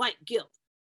guilt, white guilt.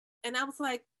 And I was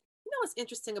like, what's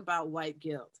interesting about white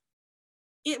guilt?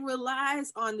 It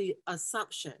relies on the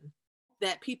assumption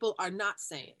that people are not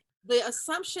saying. The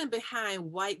assumption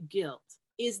behind white guilt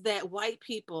is that white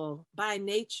people by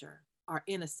nature are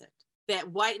innocent, that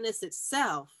whiteness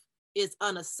itself is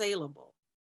unassailable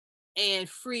and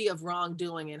free of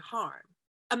wrongdoing and harm.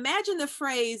 Imagine the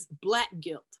phrase Black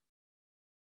guilt.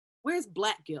 Where's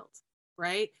Black guilt,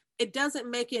 right? It doesn't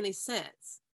make any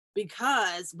sense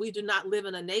because we do not live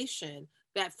in a nation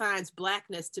that finds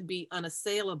Blackness to be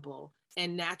unassailable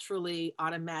and naturally,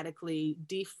 automatically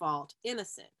default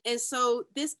innocent. And so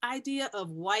this idea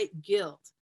of white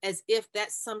guilt, as if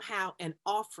that's somehow an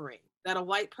offering that a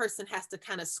white person has to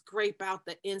kind of scrape out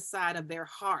the inside of their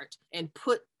heart and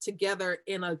put together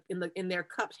in their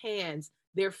cupped hands,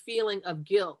 their feeling of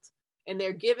guilt. And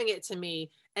they're giving it to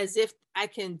me as if I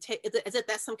can take, as if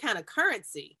that's some kind of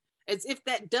currency, as if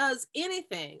that does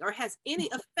anything or has any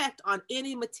effect on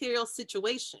any material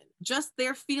situation. Just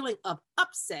their feeling of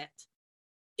upset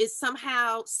is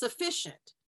somehow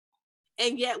sufficient.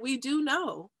 And yet we do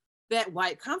know that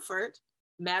white comfort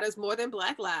matters more than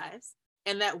Black lives,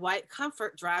 and that white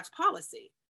comfort drives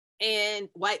policy, and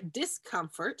white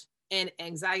discomfort and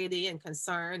anxiety and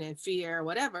concern and fear or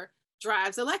whatever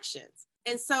drives elections.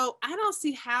 And so I don't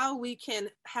see how we can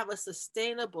have a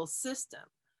sustainable system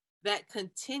that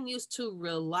continues to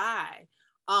rely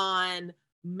on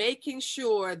making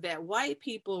sure that white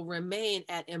people remain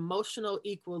at emotional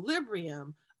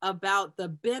equilibrium about the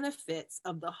benefits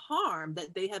of the harm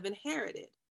that they have inherited.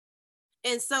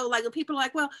 And so like when people are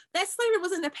like, well, that slavery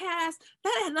was in the past,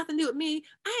 that had nothing to do with me.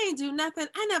 I ain't do nothing.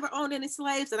 I never owned any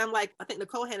slaves. And I'm like, I think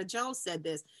Nicole Hannah-Jones said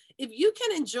this. If you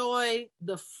can enjoy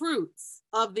the fruits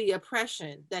of the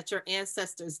oppression that your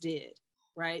ancestors did,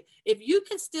 right? If you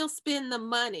can still spend the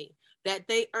money that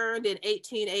they earned in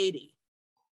 1880,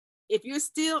 if you're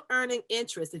still earning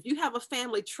interest, if you have a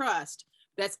family trust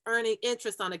that's earning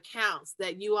interest on accounts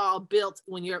that you all built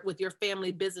when you're with your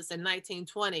family business in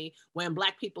 1920, when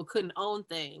Black people couldn't own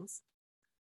things,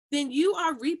 then you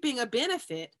are reaping a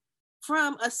benefit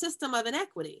from a system of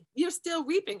inequity. You're still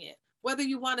reaping it, whether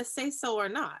you want to say so or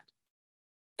not.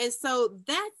 And so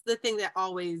that's the thing that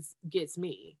always gets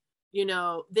me,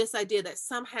 this idea that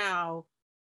somehow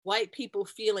white people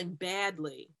feeling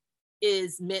badly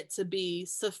is meant to be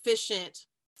sufficient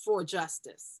for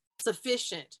justice.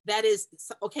 Sufficient. That is,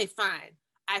 okay, fine.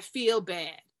 I feel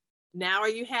bad. Now are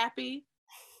you happy?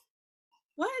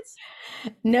 What?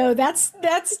 No, that's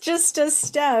just a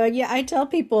step. Yeah, I tell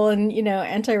people in,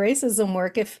 anti-racism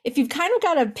work, if you've kind of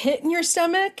got a pit in your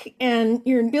stomach and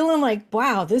you're feeling like,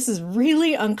 wow, this is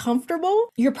really uncomfortable,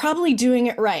 you're probably doing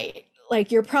it right. Like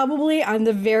you're probably on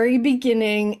the very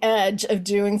beginning edge of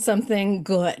doing something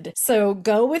good. So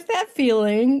go with that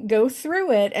feeling, go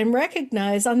through it, and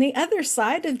recognize on the other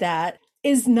side of that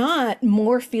is not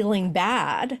more feeling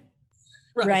bad,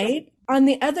 right? On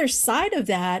the other side of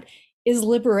that is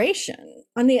liberation.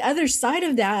 On the other side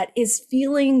of that is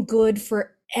feeling good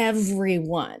for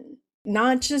everyone,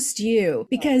 not just you,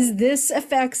 because this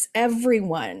affects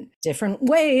everyone different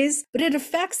ways, but it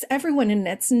affects everyone. And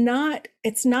it's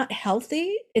not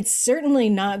healthy. It's certainly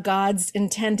not God's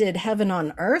intended heaven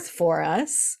on earth for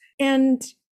us. And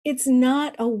it's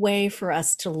not a way for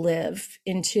us to live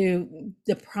into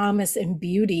the promise and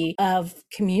beauty of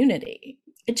community.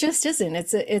 It just isn't.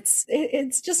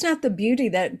 It's just not the beauty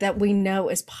that we know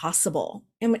is possible.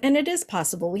 And it is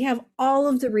possible. We have all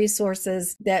of the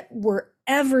resources that were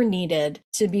ever needed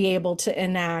to be able to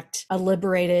enact a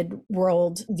liberated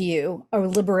world view, a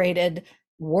liberated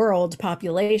world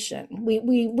population.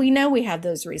 We know we have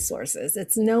those resources.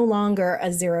 It's no longer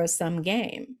a zero-sum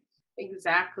game.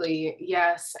 Exactly.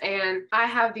 Yes. And I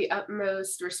have the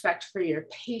utmost respect for your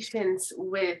patience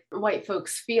with white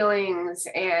folks' feelings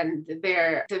and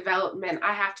their development.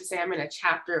 I have to say, I'm in a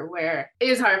chapter where it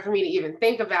is hard for me to even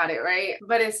think about it, right?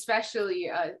 But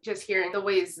especially just hearing the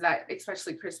ways that,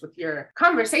 especially Chris, with your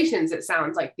conversations, it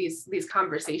sounds like these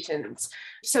conversations.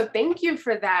 So thank you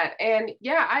for that. And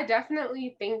yeah, I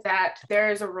definitely think that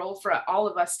there is a role for all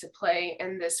of us to play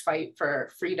in this fight for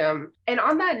freedom. And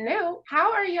on that note,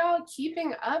 how are y'all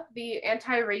keeping up the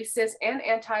anti-racist and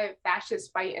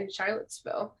anti-fascist fight in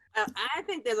Charlottesville? I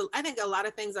think a lot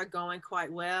of things are going quite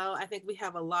well. I think we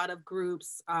have a lot of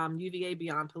groups, UVA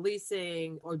Beyond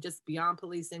Policing, or just Beyond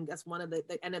Policing. That's one of the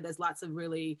I know there's lots of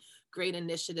really great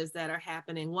initiatives that are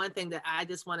happening. One thing that I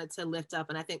just wanted to lift up,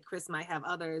 and I think Chris might have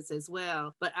others as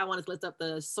well, but I wanted to lift up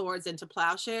the Swords into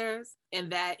Plowshares. And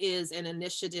that is an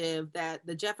initiative that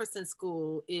the Jefferson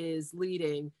School is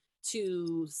leading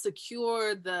to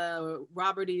secure the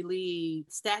Robert E. Lee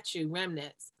statue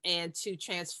remnants and to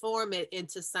transform it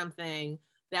into something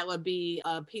that would be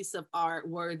a piece of art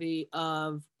worthy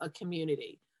of a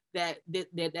community. That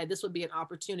this would be an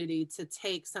opportunity to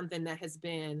take something that has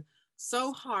been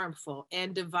so harmful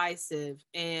and divisive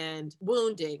and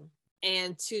wounding,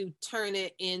 and to turn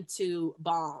it into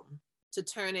balm, to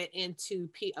turn it into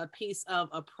a piece of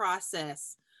a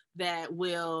process that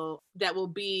will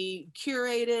be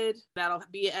curated, that'll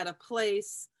be at a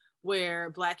place where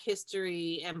Black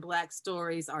history and Black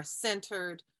stories are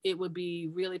centered. It would be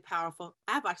really powerful.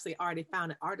 I've actually already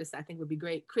found an artist I think would be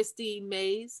great, Christine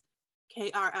Mays,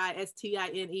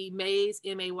 Kristine Mays,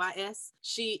 Mays.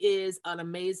 She is an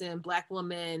amazing Black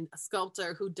woman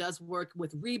sculptor who does work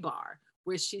with rebar,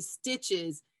 where she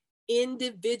stitches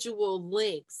individual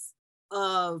links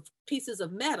of pieces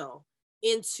of metal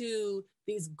into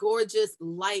these gorgeous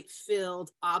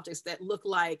light-filled objects that look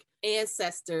like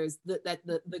ancestors,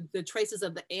 the traces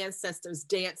of the ancestors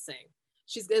dancing.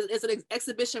 It's an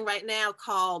exhibition right now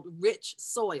called Rich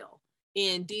Soil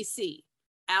in DC,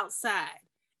 outside,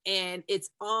 and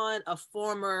it's on a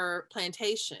former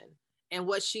plantation. And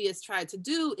what she has tried to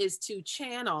do is to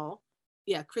channel,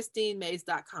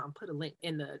 KristineMays.com, put a link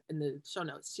in the show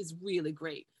notes. She's really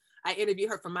great. I interviewed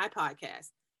her for my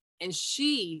podcast, and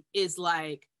she is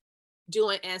like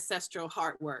doing ancestral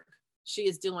heart work. She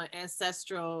is doing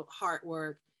ancestral heart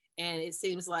work. And it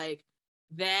seems like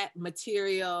that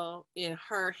material in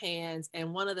her hands.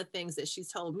 And one of the things that she's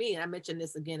told me, and I mentioned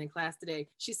this again in class today,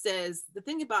 she says, the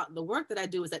thing about the work that I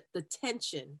do is that the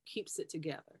tension keeps it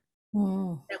together.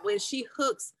 And when she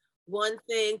hooks one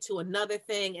thing to another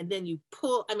thing, and then you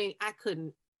pull, I mean, I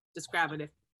couldn't describe it if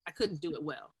I couldn't do it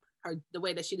well. The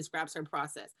way that she describes her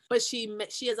process, but she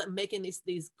ends up making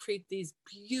these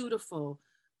beautiful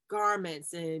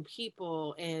garments and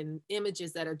people and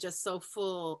images that are just so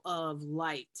full of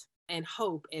light and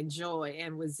hope and joy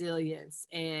and resilience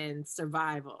and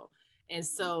survival. And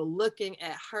so looking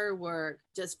at her work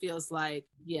just feels like,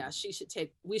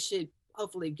 we should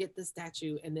hopefully get the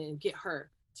statue and then get her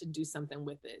to do something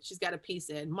with it. She's got a piece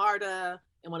in MARTA,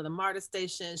 in one of the MARTA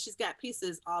stations. She's got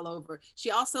pieces all over. She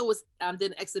also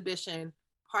did an exhibition,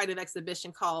 part of an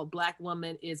exhibition called Black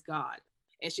Woman is God.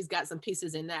 And she's got some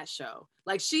pieces in that show.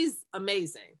 Like, she's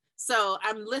amazing. So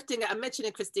I'm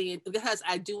mentioning Christine because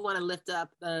I do want to lift up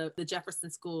the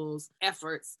Jefferson School's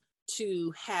efforts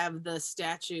to have the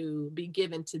statue be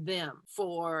given to them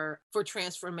for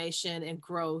transformation and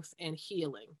growth and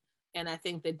healing. And I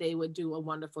think that they would do a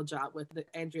wonderful job with it.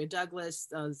 Andrea Douglas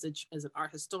is an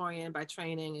art historian by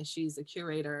training, and she's a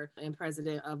curator and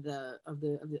president of the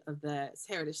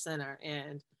Heritage Center.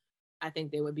 And I think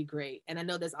they would be great. And I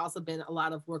know there's also been a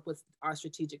lot of work with our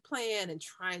strategic plan and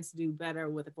trying to do better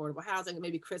with affordable housing.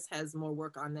 Maybe Chris has more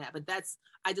work on that, but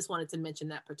I just wanted to mention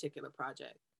that particular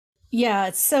project. Yeah,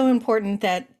 it's so important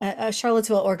that a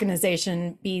Charlottesville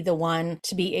organization be the one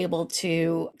to be able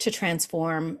to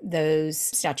transform those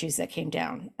statues that came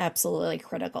down. Absolutely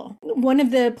critical. One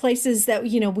of the places that,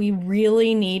 we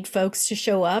really need folks to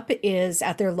show up is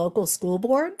at their local school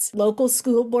boards. Local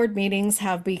school board meetings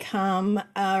have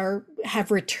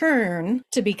returned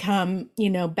to become,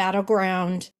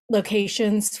 battleground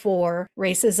locations for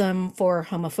racism, for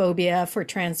homophobia, for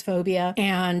transphobia.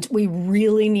 And we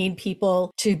really need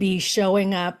people to be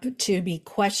showing up, to be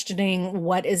questioning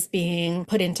what is being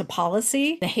put into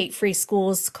policy. The Hate Free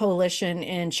Schools Coalition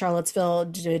in Charlottesville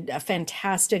did a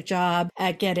fantastic job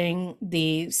at getting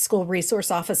the school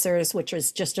resource officers, which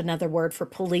is just another word for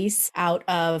police, out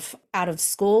of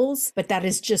schools. But that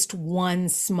is just one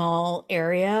small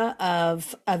area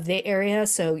of the area.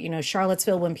 So,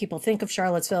 Charlottesville, when people think of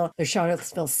Charlottesville, there's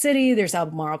Charlottesville City, there's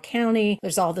Albemarle County,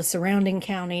 there's all the surrounding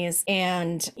counties.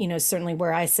 And, certainly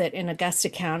where I sit in Augusta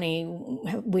County,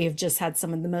 we have just had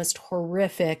some of the most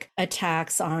horrific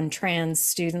attacks on trans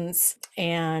students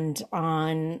and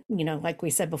on, like we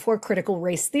said before, critical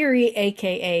race theory,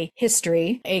 AKA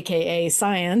history, AKA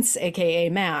science, AKA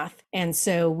math. And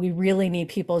so we really need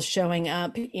people showing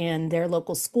up in their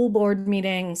local school board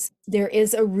meetings. There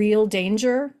is a real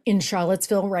danger in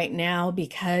Charlottesville right now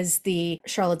because the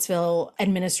Charlottesville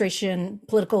administration,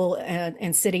 political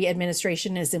and city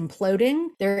administration is imploding.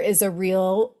 There is a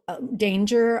real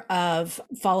danger of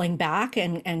falling back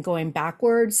and going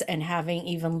backwards and having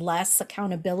even less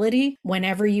accountability.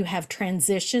 Whenever you have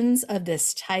transitions of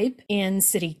this type in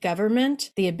city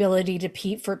government, the ability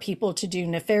for people to do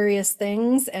nefarious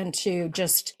things and to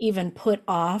just even put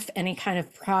off any kind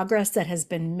of progress that has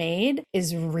been made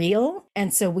is real.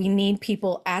 And so we need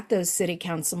people at those city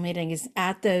council meetings,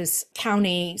 at those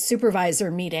county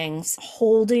supervisor meetings,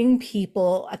 holding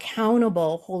people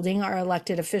accountable, holding our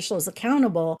elected officials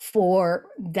accountable for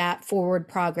that forward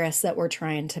progress that we're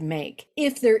trying to make.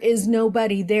 If there is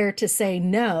nobody there to say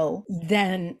no,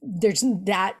 then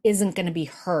that isn't going to be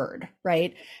heard,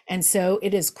 right? And so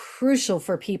it is crucial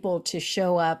for people to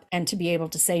show up and to be able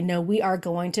to say, no, we are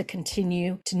going to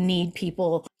continue to need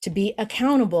people to be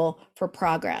accountable for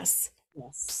progress.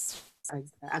 Yes,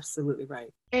 absolutely right.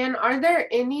 And are there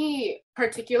any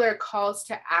particular calls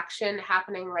to action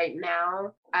happening right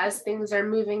now as things are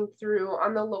moving through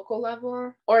on the local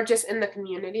level or just in the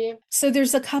community? So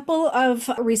there's a couple of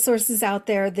resources out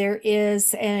there. There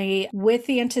is with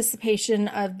the anticipation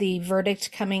of the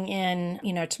verdict coming in,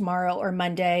 tomorrow or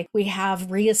Monday, we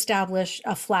have reestablished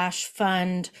a flash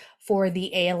fund for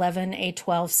the A11,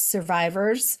 A12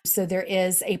 survivors. So there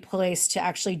is a place to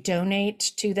actually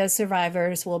donate to those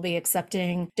survivors. We'll be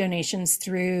accepting donations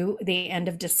through the end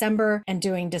of December and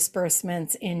doing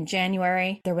disbursements in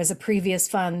January. There was a previous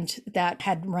fund that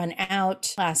had run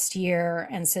out last year.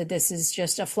 And so this is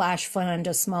just a flash fund,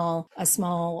 a small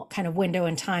kind of window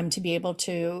in time to be able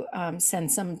to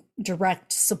send some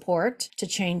direct support to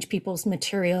change people's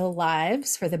material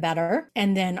lives for the better.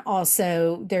 And then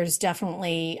also there's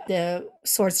definitely the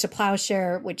Swords to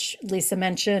Plowshare, which Lisa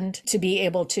mentioned, to be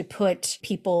able to put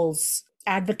people's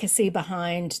advocacy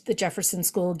behind the Jefferson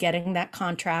School getting that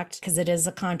contract, because it is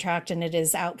a contract and it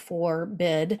is out for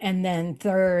bid. And then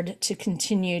third, to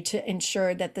continue to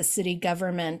ensure that the city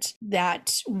government,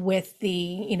 that with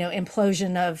the,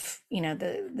 implosion of,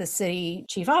 the city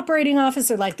chief operating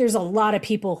officer, there's a lot of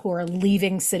people who are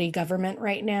leaving city government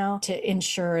right now, to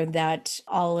ensure that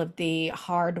all of the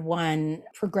hard-won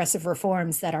progressive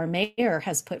reforms that our mayor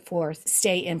has put forth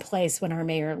stay in place when our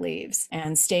mayor leaves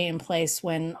and stay in place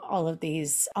when all of these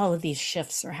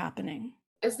shifts are happening.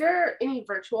 Is there any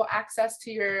virtual access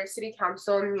to your city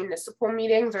council and municipal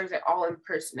meetings, or is it all in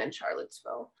person in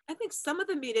Charlottesville? I think some of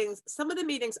the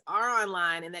meetings are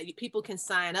online and that people can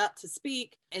sign up to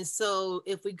speak. And so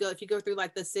if you go through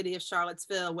the City of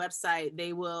Charlottesville website,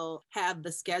 they will have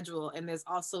the schedule, and there's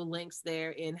also links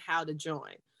there in how to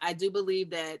join. I do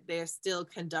believe that they're still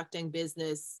conducting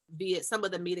business via some of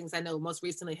the meetings. I know most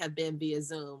recently have been via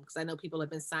Zoom, because I know people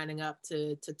have been signing up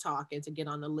to talk and to get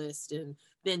on the list, and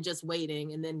then just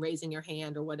waiting and then raising your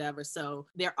hand or whatever. So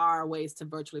there are ways to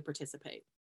virtually participate.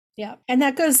 Yeah. And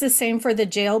that goes the same for the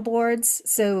jail boards.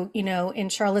 So, in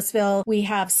Charlottesville, we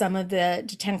have some of the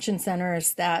detention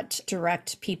centers that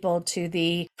direct people to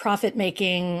the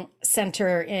profit-making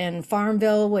center in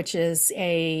Farmville, which is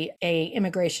a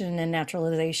immigration and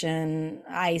naturalization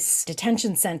ICE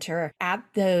detention center. At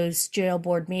those jail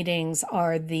board meetings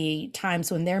are the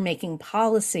times when they're making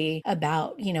policy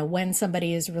about, when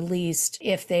somebody is released,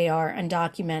 if they are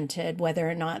undocumented, whether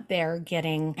or not they're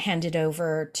getting handed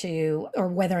over to, or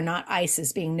whether or not ICE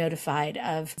is being notified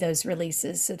of those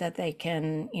releases, so that they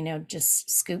can, just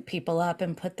scoop people up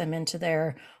and put them into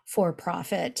their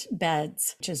for-profit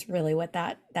beds, which is really what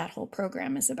that whole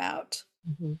program is about.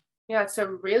 Mm-hmm. Yeah, so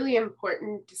really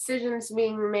important decisions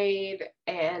being made,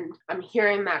 and I'm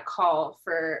hearing that call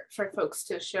for folks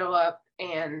to show up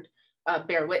and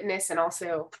bear witness and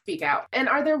also speak out. And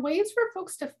are there ways for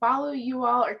folks to follow you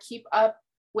all or keep up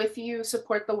with you,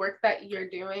 support the work that you're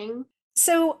doing?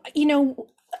 So,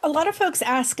 a lot of folks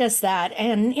ask us that,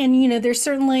 and there's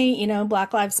certainly,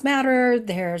 Black Lives Matter.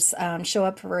 There's Show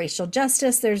Up for Racial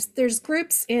Justice. There's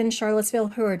groups in Charlottesville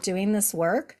who are doing this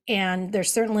work, and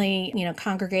there's certainly,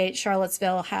 Congregate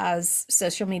Charlottesville has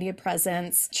social media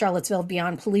presence. Charlottesville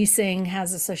Beyond Policing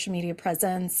has a social media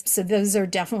presence. So those are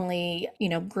definitely,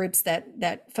 groups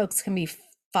that folks can be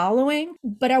following.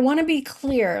 But I want to be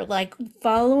clear, like,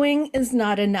 following is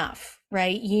not enough.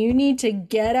 Right? You need to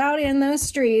get out in those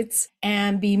streets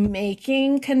and be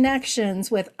making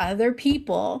connections with other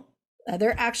people,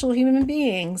 other actual human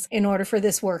beings, in order for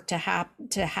this work to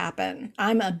happen.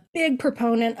 I'm a big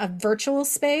proponent of virtual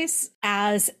space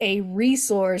as a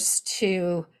resource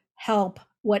to help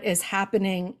what is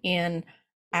happening in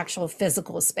actual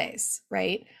physical space,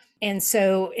 right? And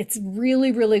so it's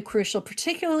really, really crucial,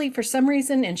 particularly for some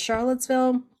reason in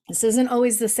Charlottesville. This isn't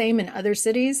always the same in other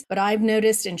cities, but I've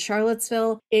noticed in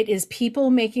Charlottesville, it is people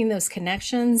making those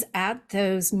connections at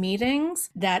those meetings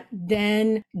that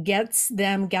then gets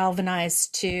them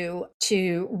galvanized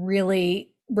to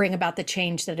really bring about the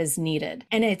change that is needed.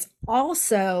 And it's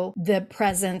also the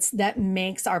presence that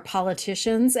makes our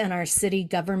politicians and our city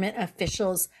government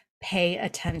officials pay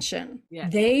attention.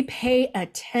 Yes. They pay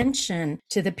attention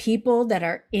to the people that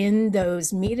are in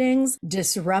those meetings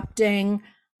disrupting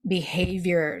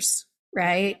behaviors,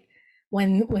 right?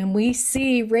 When we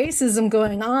see racism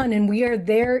going on and we are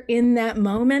there in that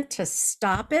moment to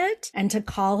stop it and to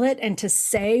call it and to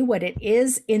say what it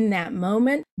is in that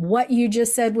moment. What you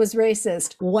just said was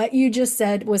racist. What you just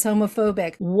said was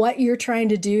homophobic. What you're trying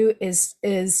to do is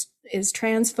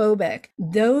transphobic.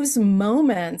 Those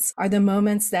moments are the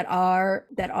moments that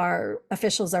our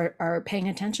officials are paying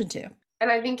attention to. And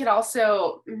I think it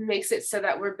also makes it so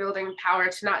that we're building power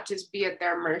to not just be at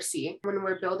their mercy when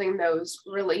we're building those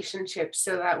relationships,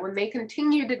 so that when they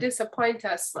continue to disappoint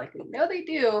us, like we know they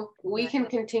do, we can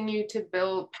continue to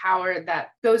build power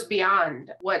that goes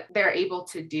beyond what they're able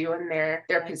to do in their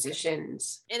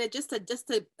positions. And it just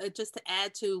to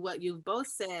add to what you've both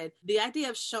said, the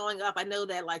idea of showing up, I know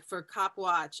that like for Cop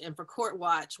Watch and for Court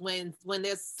Watch, when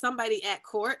there's somebody at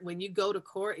court, when you go to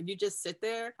court and you just sit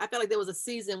there, I feel like there was a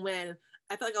season when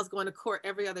I felt like I was going to court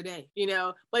every other day,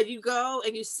 but you go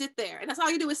and you sit there, and that's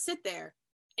all you do is sit there,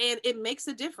 and it makes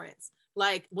a difference.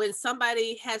 Like when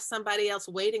somebody has somebody else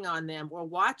waiting on them or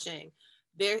watching,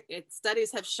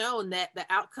 studies have shown that the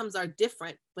outcomes are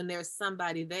different when there's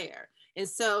somebody there. And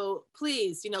so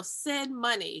please, send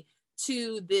money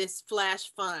to this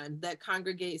flash fund that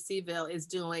Congregate C-ville is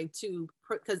doing to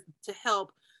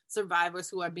help survivors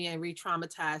who are being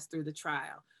re-traumatized through the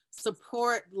trial.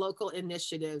 Support local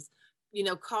initiatives.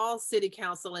 Call city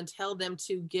council and tell them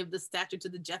to give the statue to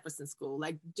the Jefferson School.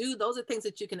 Those are things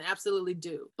that you can absolutely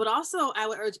do. But also, I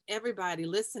would urge everybody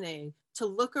listening to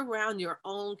look around your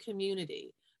own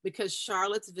community, because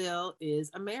Charlottesville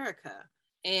is America.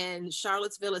 And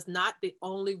Charlottesville is not the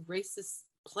only racist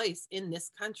place in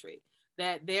this country.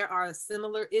 That there are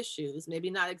similar issues, maybe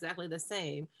not exactly the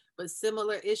same, but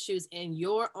similar issues in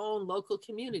your own local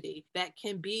community that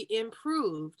can be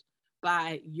improved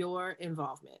by your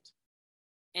involvement.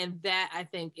 And that, I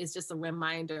think, is just a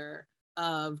reminder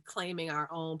of claiming our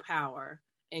own power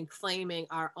and claiming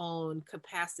our own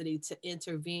capacity to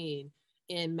intervene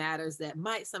in matters that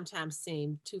might sometimes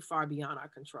seem too far beyond our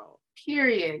control.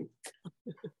 Period.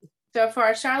 So for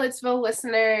our Charlottesville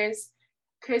listeners,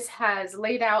 Chris has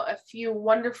laid out a few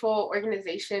wonderful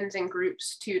organizations and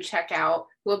groups to check out.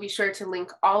 We'll be sure to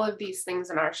link all of these things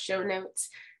in our show notes.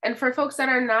 And for folks that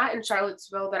are not in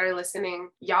Charlottesville that are listening,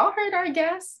 y'all heard our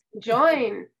guests.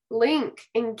 Join, link,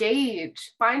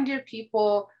 engage, find your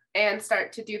people, and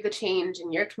start to do the change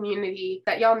in your community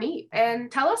that y'all need.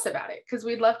 And tell us about it, because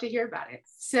we'd love to hear about it.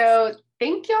 So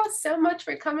thank y'all so much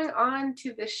for coming on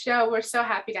to the show. We're so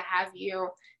happy to have you.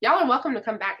 Y'all are welcome to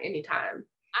come back anytime.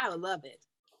 I would love it.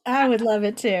 I would love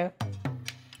it too.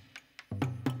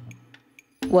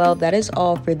 Well, that is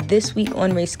all for this week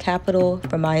on Race Capital.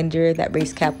 Reminder that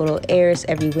Race Capital airs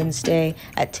every Wednesday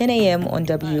at 10 a.m. on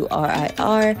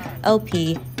WRIR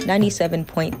LP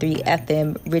 97.3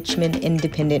 FM Richmond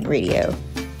Independent Radio.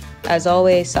 As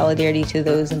always, solidarity to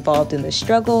those involved in the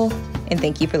struggle, and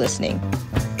thank you for listening.